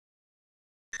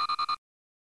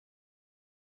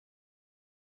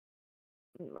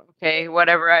 Okay,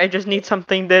 whatever. I just need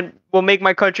something that will make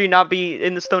my country not be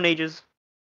in the Stone Ages.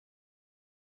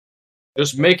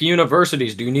 Just make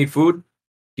universities. Do you need food?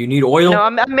 Do you need oil? No,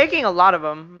 I'm making a lot of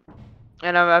them,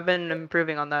 and I've been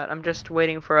improving on that. I'm just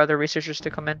waiting for other researchers to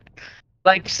come in,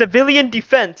 like civilian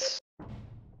defense,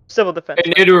 civil defense.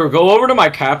 Hey, Nader, go over to my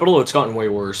capital. It's gotten way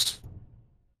worse.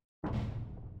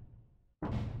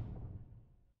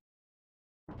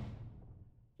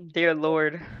 Dear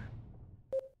Lord.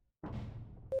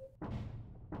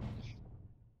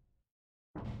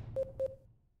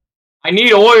 I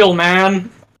need oil, man.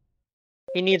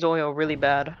 He needs oil really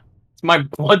bad. It's my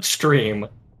bloodstream.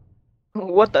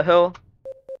 What the hell?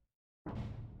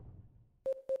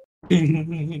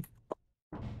 I'm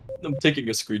taking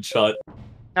a screenshot.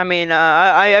 I mean,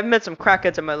 I've met some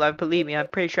crackheads in my life. Believe me, I'm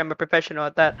pretty sure I'm a professional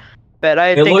at that. But I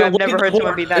Hey, think look- I've look never at the heard someone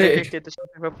board. be that Hey, addicted to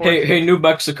something before. Hey, New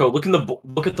Mexico! Look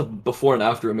at the before and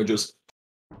after images.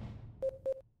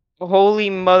 Holy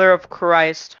Mother of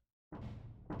Christ.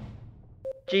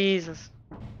 Jesus.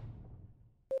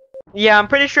 Yeah, I'm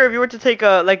pretty sure if you were to take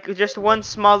just one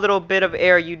small little bit of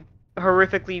air, you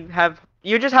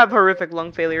just have horrific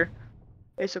lung failure,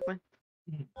 basically.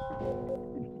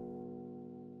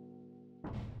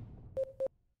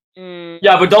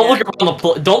 Yeah, but don't Yeah. look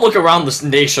around don't look around this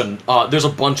nation. There's a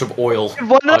bunch of oil. If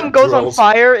one of them goes on drills.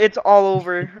 fire, it's all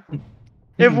over.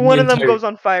 If The one of them entire- goes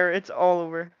on fire, it's all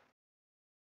over.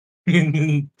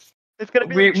 It's gonna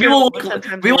be like we will Chernobyl 10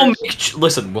 times we will worse.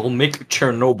 listen. We'll make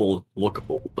Chernobyl look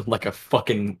like a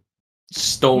fucking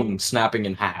stone snapping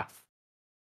in half.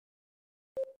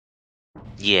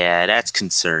 yeah, that's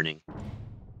concerning.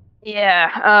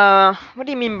 Yeah. What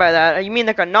do you mean by that? You mean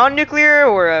like a non-nuclear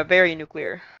or a very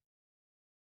nuclear?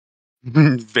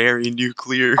 Very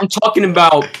nuclear. I'm talking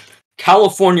about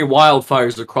California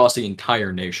wildfires across the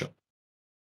entire nation.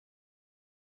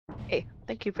 Hey,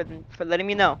 thank you for letting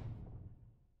me know.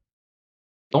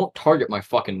 Don't target my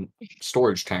fucking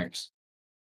storage tanks.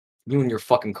 You and your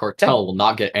fucking cartel will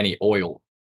not get any oil.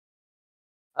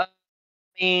 I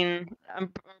mean,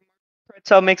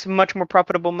 cartel makes much more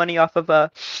profitable money off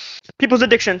of people's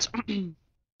addictions. And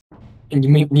you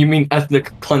mean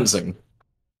ethnic cleansing?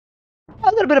 A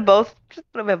little bit of both. Just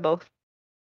a little bit of both.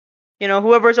 You know,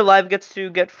 whoever's alive gets to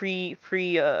get free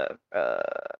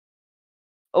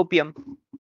opium.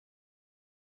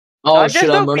 Oh shit!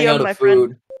 Just I'm running opium, out of my friend.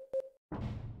 food.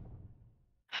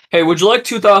 Hey, would you like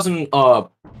 2,000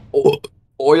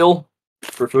 oil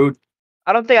for food?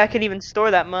 I don't think I can even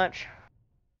store that much.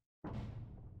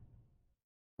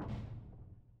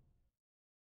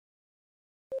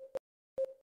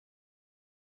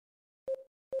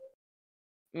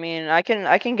 I mean, I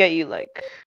can get you like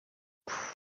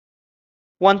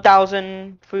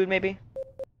 1,000 food maybe.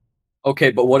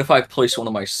 Okay, but what if I place one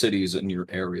of my cities in your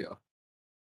area?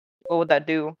 What would that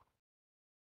do?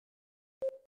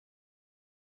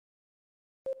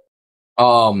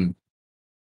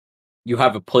 You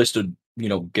have a place to,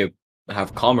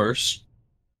 have commerce.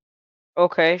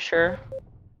 Okay, sure.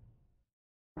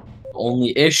 The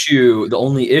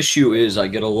only issue is I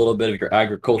get a little bit of your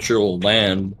agricultural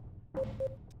land,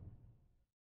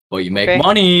 but you make Okay.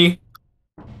 money.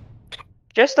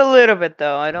 Just a little bit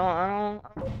though. I don't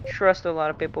trust a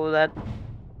lot of people that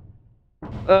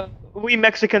we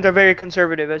Mexicans are very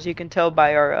conservative, as you can tell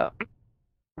by our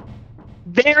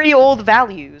very old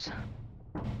values.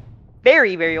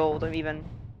 Very, very old, even.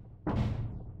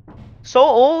 So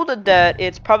old that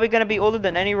it's probably gonna be older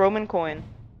than any Roman coin.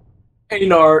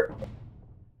 Anar.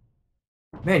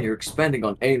 Man, you're expanding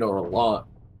on Anar a lot.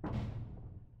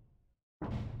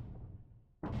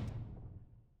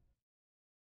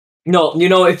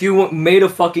 No, if you made a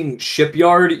fucking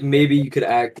shipyard, maybe you could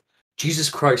act. Jesus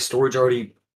Christ, storage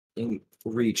already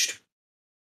reached.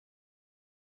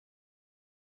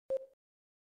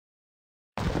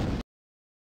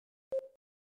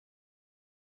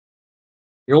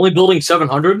 You're only building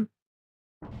 700?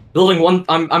 Building one,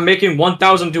 I'm making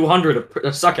 1,200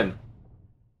 a second.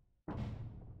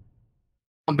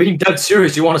 I'm being dead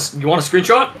serious. You want a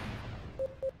screenshot?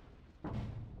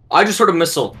 I just heard a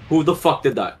missile. Who the fuck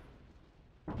did that?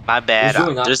 My bad. Who's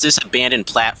doing that? There's this abandoned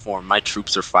platform. My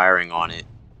troops are firing on it.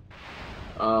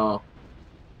 Oh.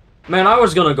 Man, I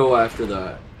was gonna go after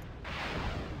that.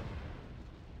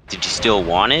 Did you still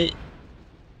want it?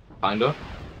 Kinda.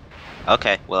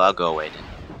 Okay, well, I'll go away then.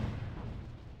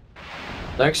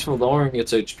 Thanks for lowering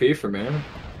its HP for me.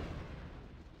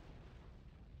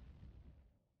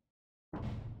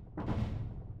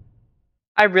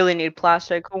 I really need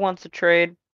plastic. Who wants to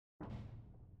trade?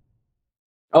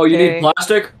 Oh, you need Okay.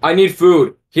 plastic? I need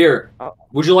food. Here. Oh,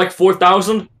 Would you like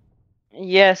 4,000?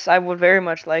 yes, I would very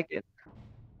much like it.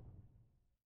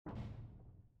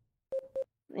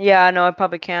 Yeah, no, I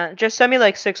probably can't. Just send me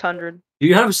like 600. Do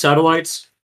you have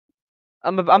satellites?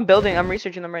 I'm building. I'm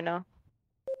researching them right now.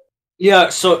 Yeah,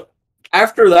 so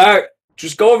after that,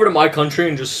 just go over to my country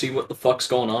and just see what the fuck's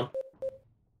going on.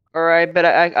 All right, but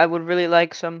I would really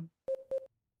like some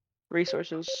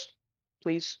resources,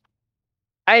 please.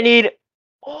 I need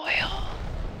oil.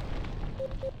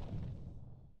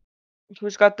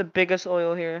 Who's got the biggest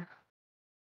oil here?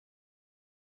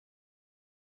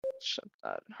 Shut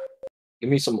that. Give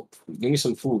me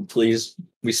some food, please.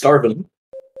 We starving.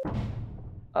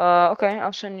 Okay,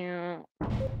 I'll send you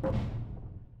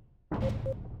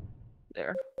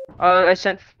there. I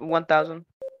sent 1,000.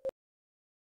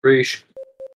 Reach.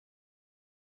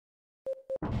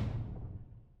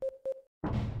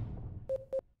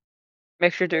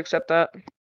 Make sure to accept that.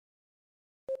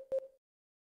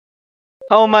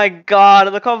 Oh my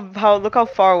God! Look how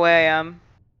far away I am.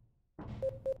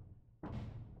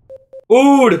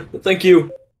 Food! Thank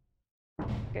you.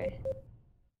 Okay.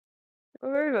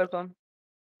 You're very welcome.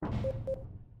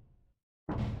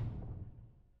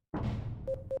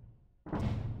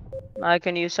 I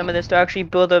can use some of this to actually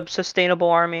build a sustainable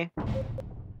army.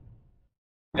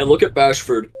 And look at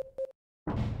Bashford.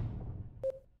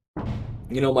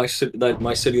 You know my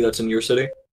city that's in your city?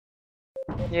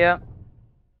 Yeah.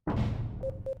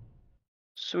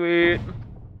 Sweet.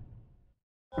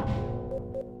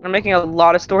 I'm making a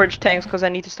lot of storage tanks because I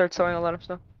need to start sewing a lot of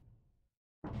stuff.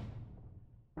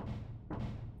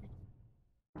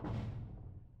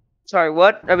 Sorry,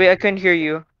 what? I mean, I couldn't hear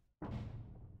you.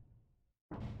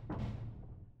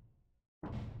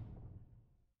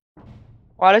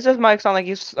 Why does this mic sound like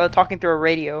he's talking through a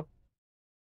radio?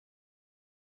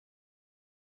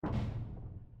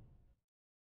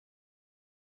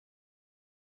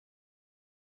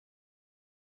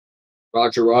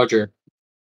 Roger, Roger.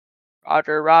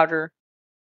 Roger, Roger.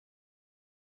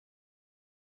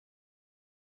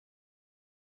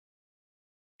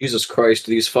 Jesus Christ,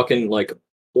 these fucking,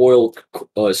 oil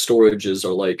storages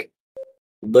are,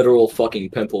 literal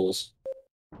fucking pimples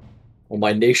on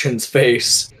my nation's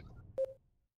face.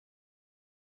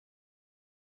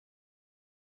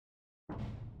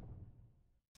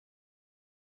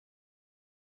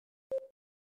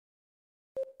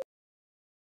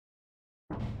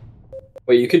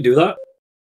 Wait, you can do that?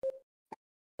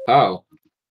 How?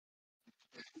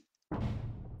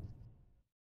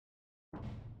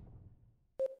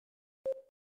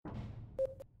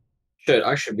 Shit,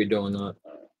 I should be doing that.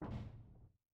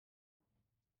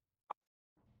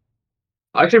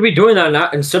 I should be doing that now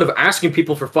instead of asking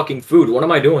people for fucking food. What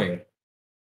am I doing?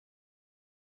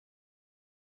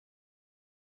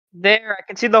 There, I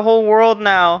can see the whole world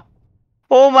now.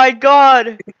 Oh my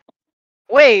god!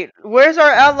 Wait, where's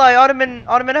our ally,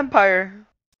 Ottoman Empire?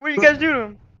 What do you guys do to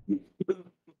him?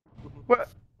 Where,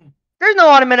 there's no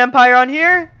Ottoman Empire on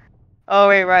here! Oh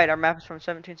wait, right, our map is from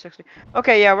 1760.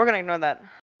 Okay, yeah, we're gonna ignore that.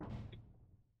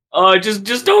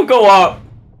 Just don't go up.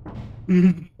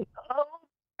 Oh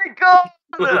my god!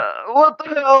 What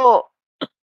the hell?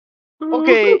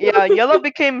 Okay, yeah, Yellow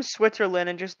became Switzerland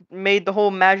and just made the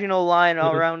whole Maginot Line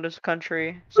all around this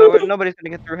country. So nobody's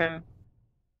gonna get through him.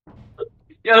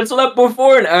 Yeah, so that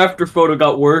before and after photo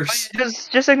got Oh, worse. yeah,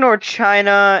 just ignore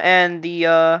China and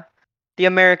the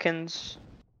Americans.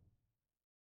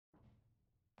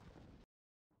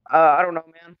 I don't know,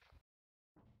 man.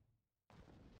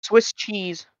 Swiss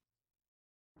cheese.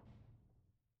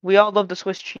 We all love the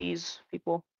Swiss cheese,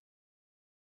 people.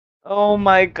 Oh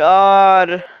my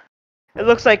god. It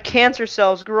looks like cancer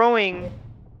cells growing.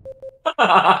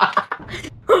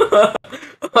 You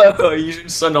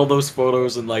should send all those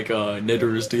photos in like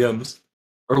Knitter's DMs.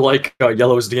 Or like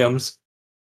Yellow's DMs.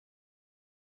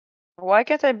 Why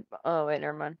can't I? Oh wait,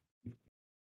 never mind.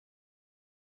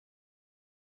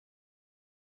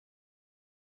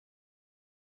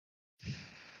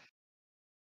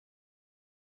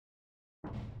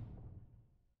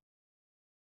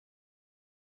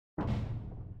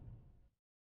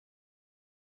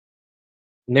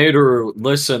 Nader,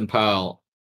 listen, pal.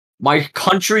 My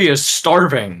country is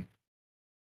starving.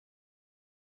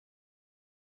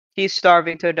 He's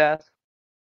starving to death.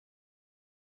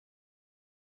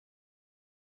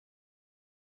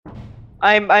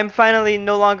 I'm finally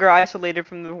no longer isolated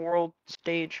from the world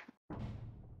stage.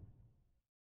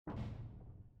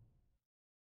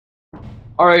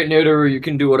 Alright, Nader, you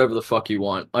can do whatever the fuck you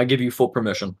want. I give you full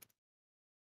permission.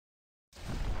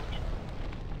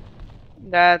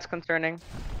 That's concerning.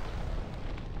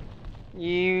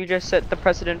 You just set the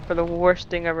precedent for the worst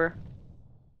thing ever.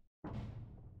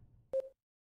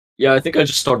 Yeah, I think I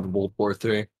just started World War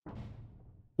III.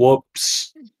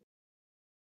 Whoops.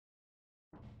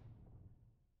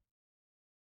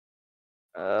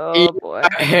 Oh boy.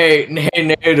 Hey,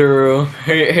 Nader.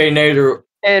 Hey, Nader.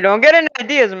 Hey, don't get any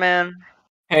ideas, man.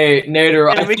 Hey,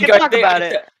 Nader, And we can talk about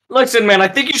it. Listen, man, I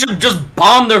think you should just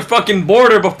bomb their fucking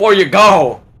border before you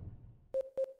go.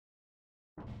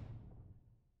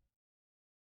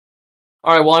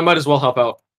 Alright, well, I might as well help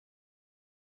out.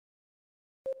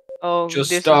 Oh,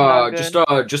 this is not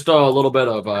good. Just a little bit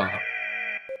of,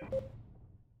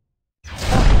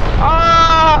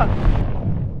 Ah!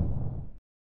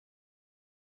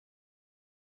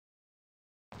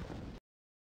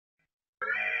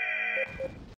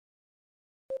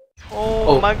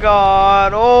 Oh my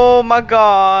god, oh my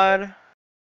god.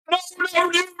 No,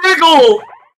 you wriggle!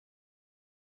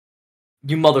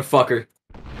 You motherfucker.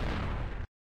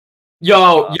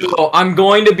 Yo, I'm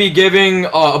going to be giving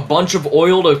a bunch of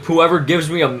oil to whoever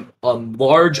gives me a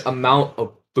large amount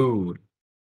of food.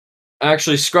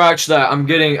 Actually, scratch that. I'm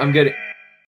getting... You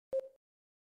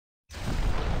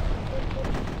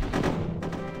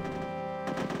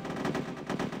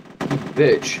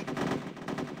bitch.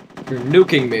 You're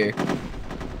nuking me.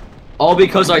 All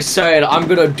because I said I'm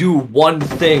gonna do one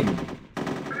thing.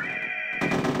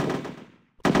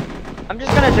 I'm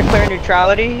just gonna declare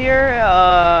neutrality here.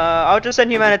 I'll just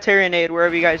send humanitarian aid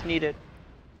wherever you guys need it.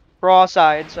 For all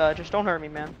sides. Just don't hurt me,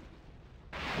 man.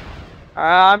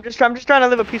 I'm just trying to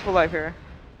live a peaceful life here.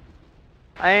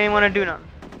 I ain't wanna do nothing.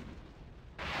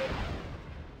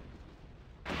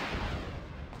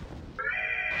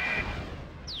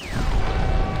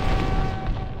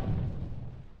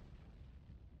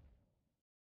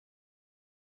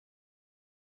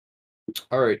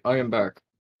 Alright, I am back.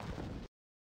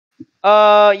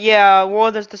 Yeah,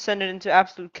 world has descended into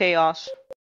absolute chaos.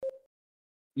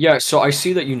 Yeah, so I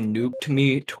see that you nuked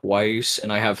me twice,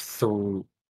 and I have three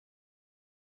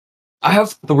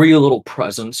little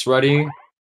presents ready.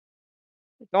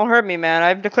 Don't hurt me, man.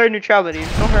 I've declared neutrality.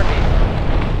 Don't hurt me.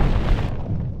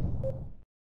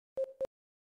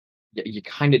 Yeah, you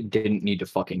kind of didn't need to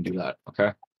fucking do that,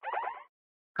 okay?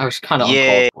 I was kind of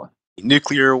Yay. uncalled for.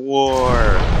 Nuclear war.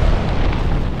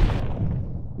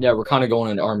 Yeah, we're kind of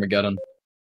going into Armageddon.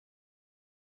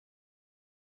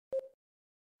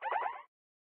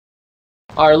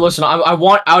 Alright, listen, I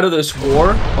want out of this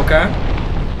war, okay?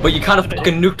 But you kind of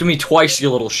fucking nuked me twice, you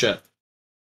little shit.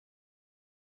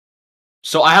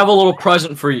 So I have a little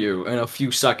present for you in a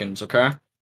few seconds, okay?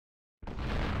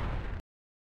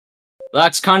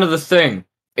 That's kind of the thing.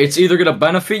 It's either gonna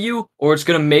benefit you, or it's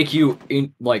gonna make you,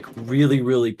 like, really,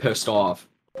 really pissed off.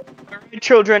 Alright,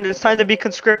 children, it's time to be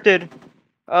conscripted.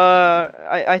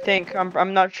 I think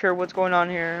I'm not sure what's going on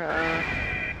here.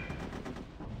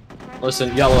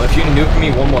 Listen, Yellow, if you nuke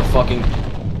me one more fucking...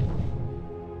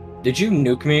 Did you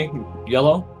nuke me,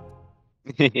 Yellow?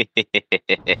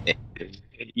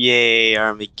 Yay,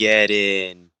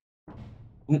 Armageddon.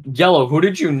 Yellow, who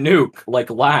did you nuke, like,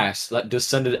 last, that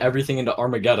descended everything into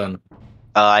Armageddon?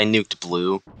 I nuked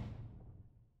Blue.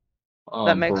 Oh,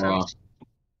 That makes bruh. sense.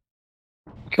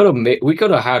 We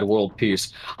could have had world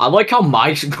peace. I like how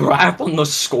my graph on the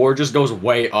score just goes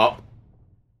way up.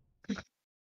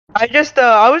 I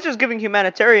was just giving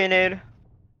humanitarian aid.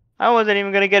 I wasn't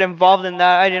even gonna get involved in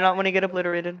that. I did not want to get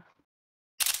obliterated.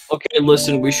 Okay,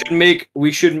 listen, we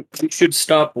should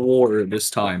stop war this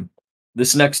time.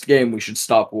 This next game, we should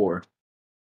stop war.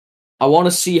 I want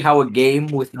to see how a game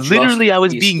with just Literally, I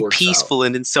was peace being works peaceful, out.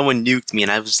 and then someone nuked me,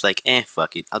 and I was just like,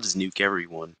 fuck it. I'll just nuke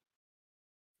everyone.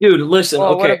 Dude, listen,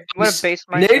 Oh, okay. what a base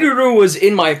mindset. Naduru was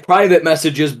in my private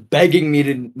messages begging me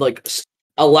to, like,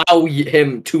 allow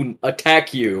him to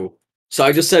attack you. So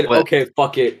I just said, What? okay,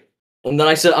 fuck it. And then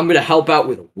I said, I'm gonna help out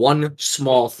with one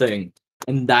small thing.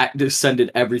 And that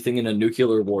descended everything into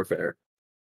nuclear warfare.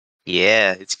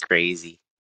 Yeah, it's crazy.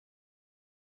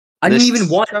 I didn't even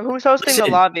want... So who's hosting the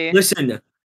lobby?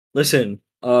 Listen,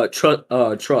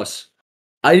 Truss.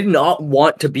 I did not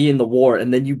want to be in the war,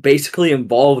 and then you basically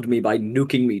involved me by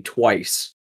nuking me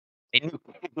twice.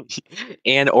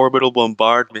 And orbital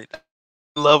bombardment.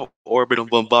 I love orbital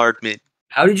bombardment.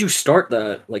 How did you start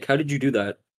that? Like, how did you do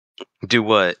that? Do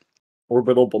what?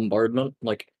 Orbital bombardment?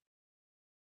 Like...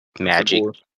 Magic.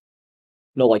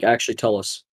 No, like, actually tell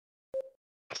us.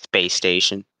 Space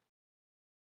station.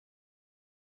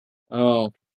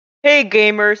 Oh. Hey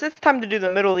gamers, it's time to do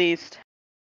the Middle East.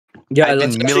 Yeah,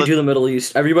 let's actually do the Middle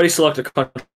East. Everybody select a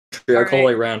country. I call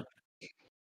Iran.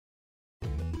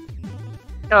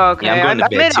 Oh, okay. Yeah, I'm going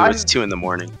to bed too. It's 2 in the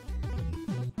morning.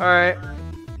 Alright.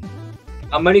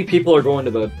 How many people are going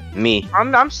to bed? Me.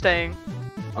 I'm staying.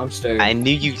 I'm staying. I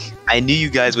knew you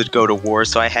guys would go to war,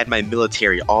 so I had my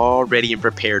military all ready and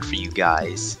prepared for you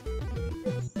guys.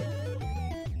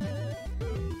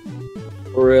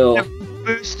 For real.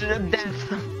 Boosted to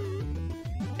death.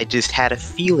 I just had a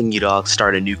feeling you'd all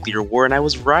start a nuclear war, and I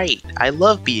was right. I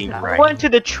love being right. I went to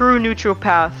the true neutral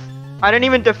path. I didn't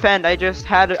even defend. I just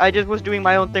was doing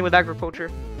my own thing with agriculture.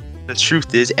 The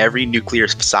truth is, every nuclear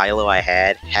silo I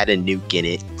had a nuke in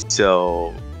it,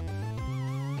 so...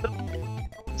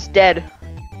 It's dead.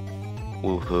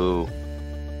 Woohoo.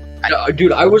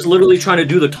 Dude, I was literally trying to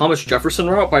do the Thomas Jefferson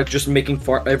route by just making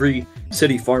every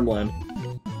city farmland.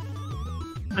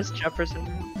 That's Jefferson.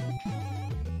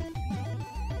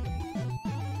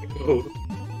 To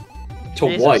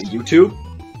Jesus. what? YouTube?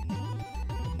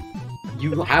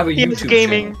 You have a YouTube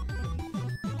gaming. channel.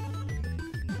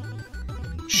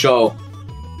 Show.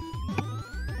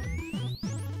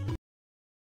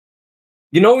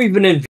 You know, even in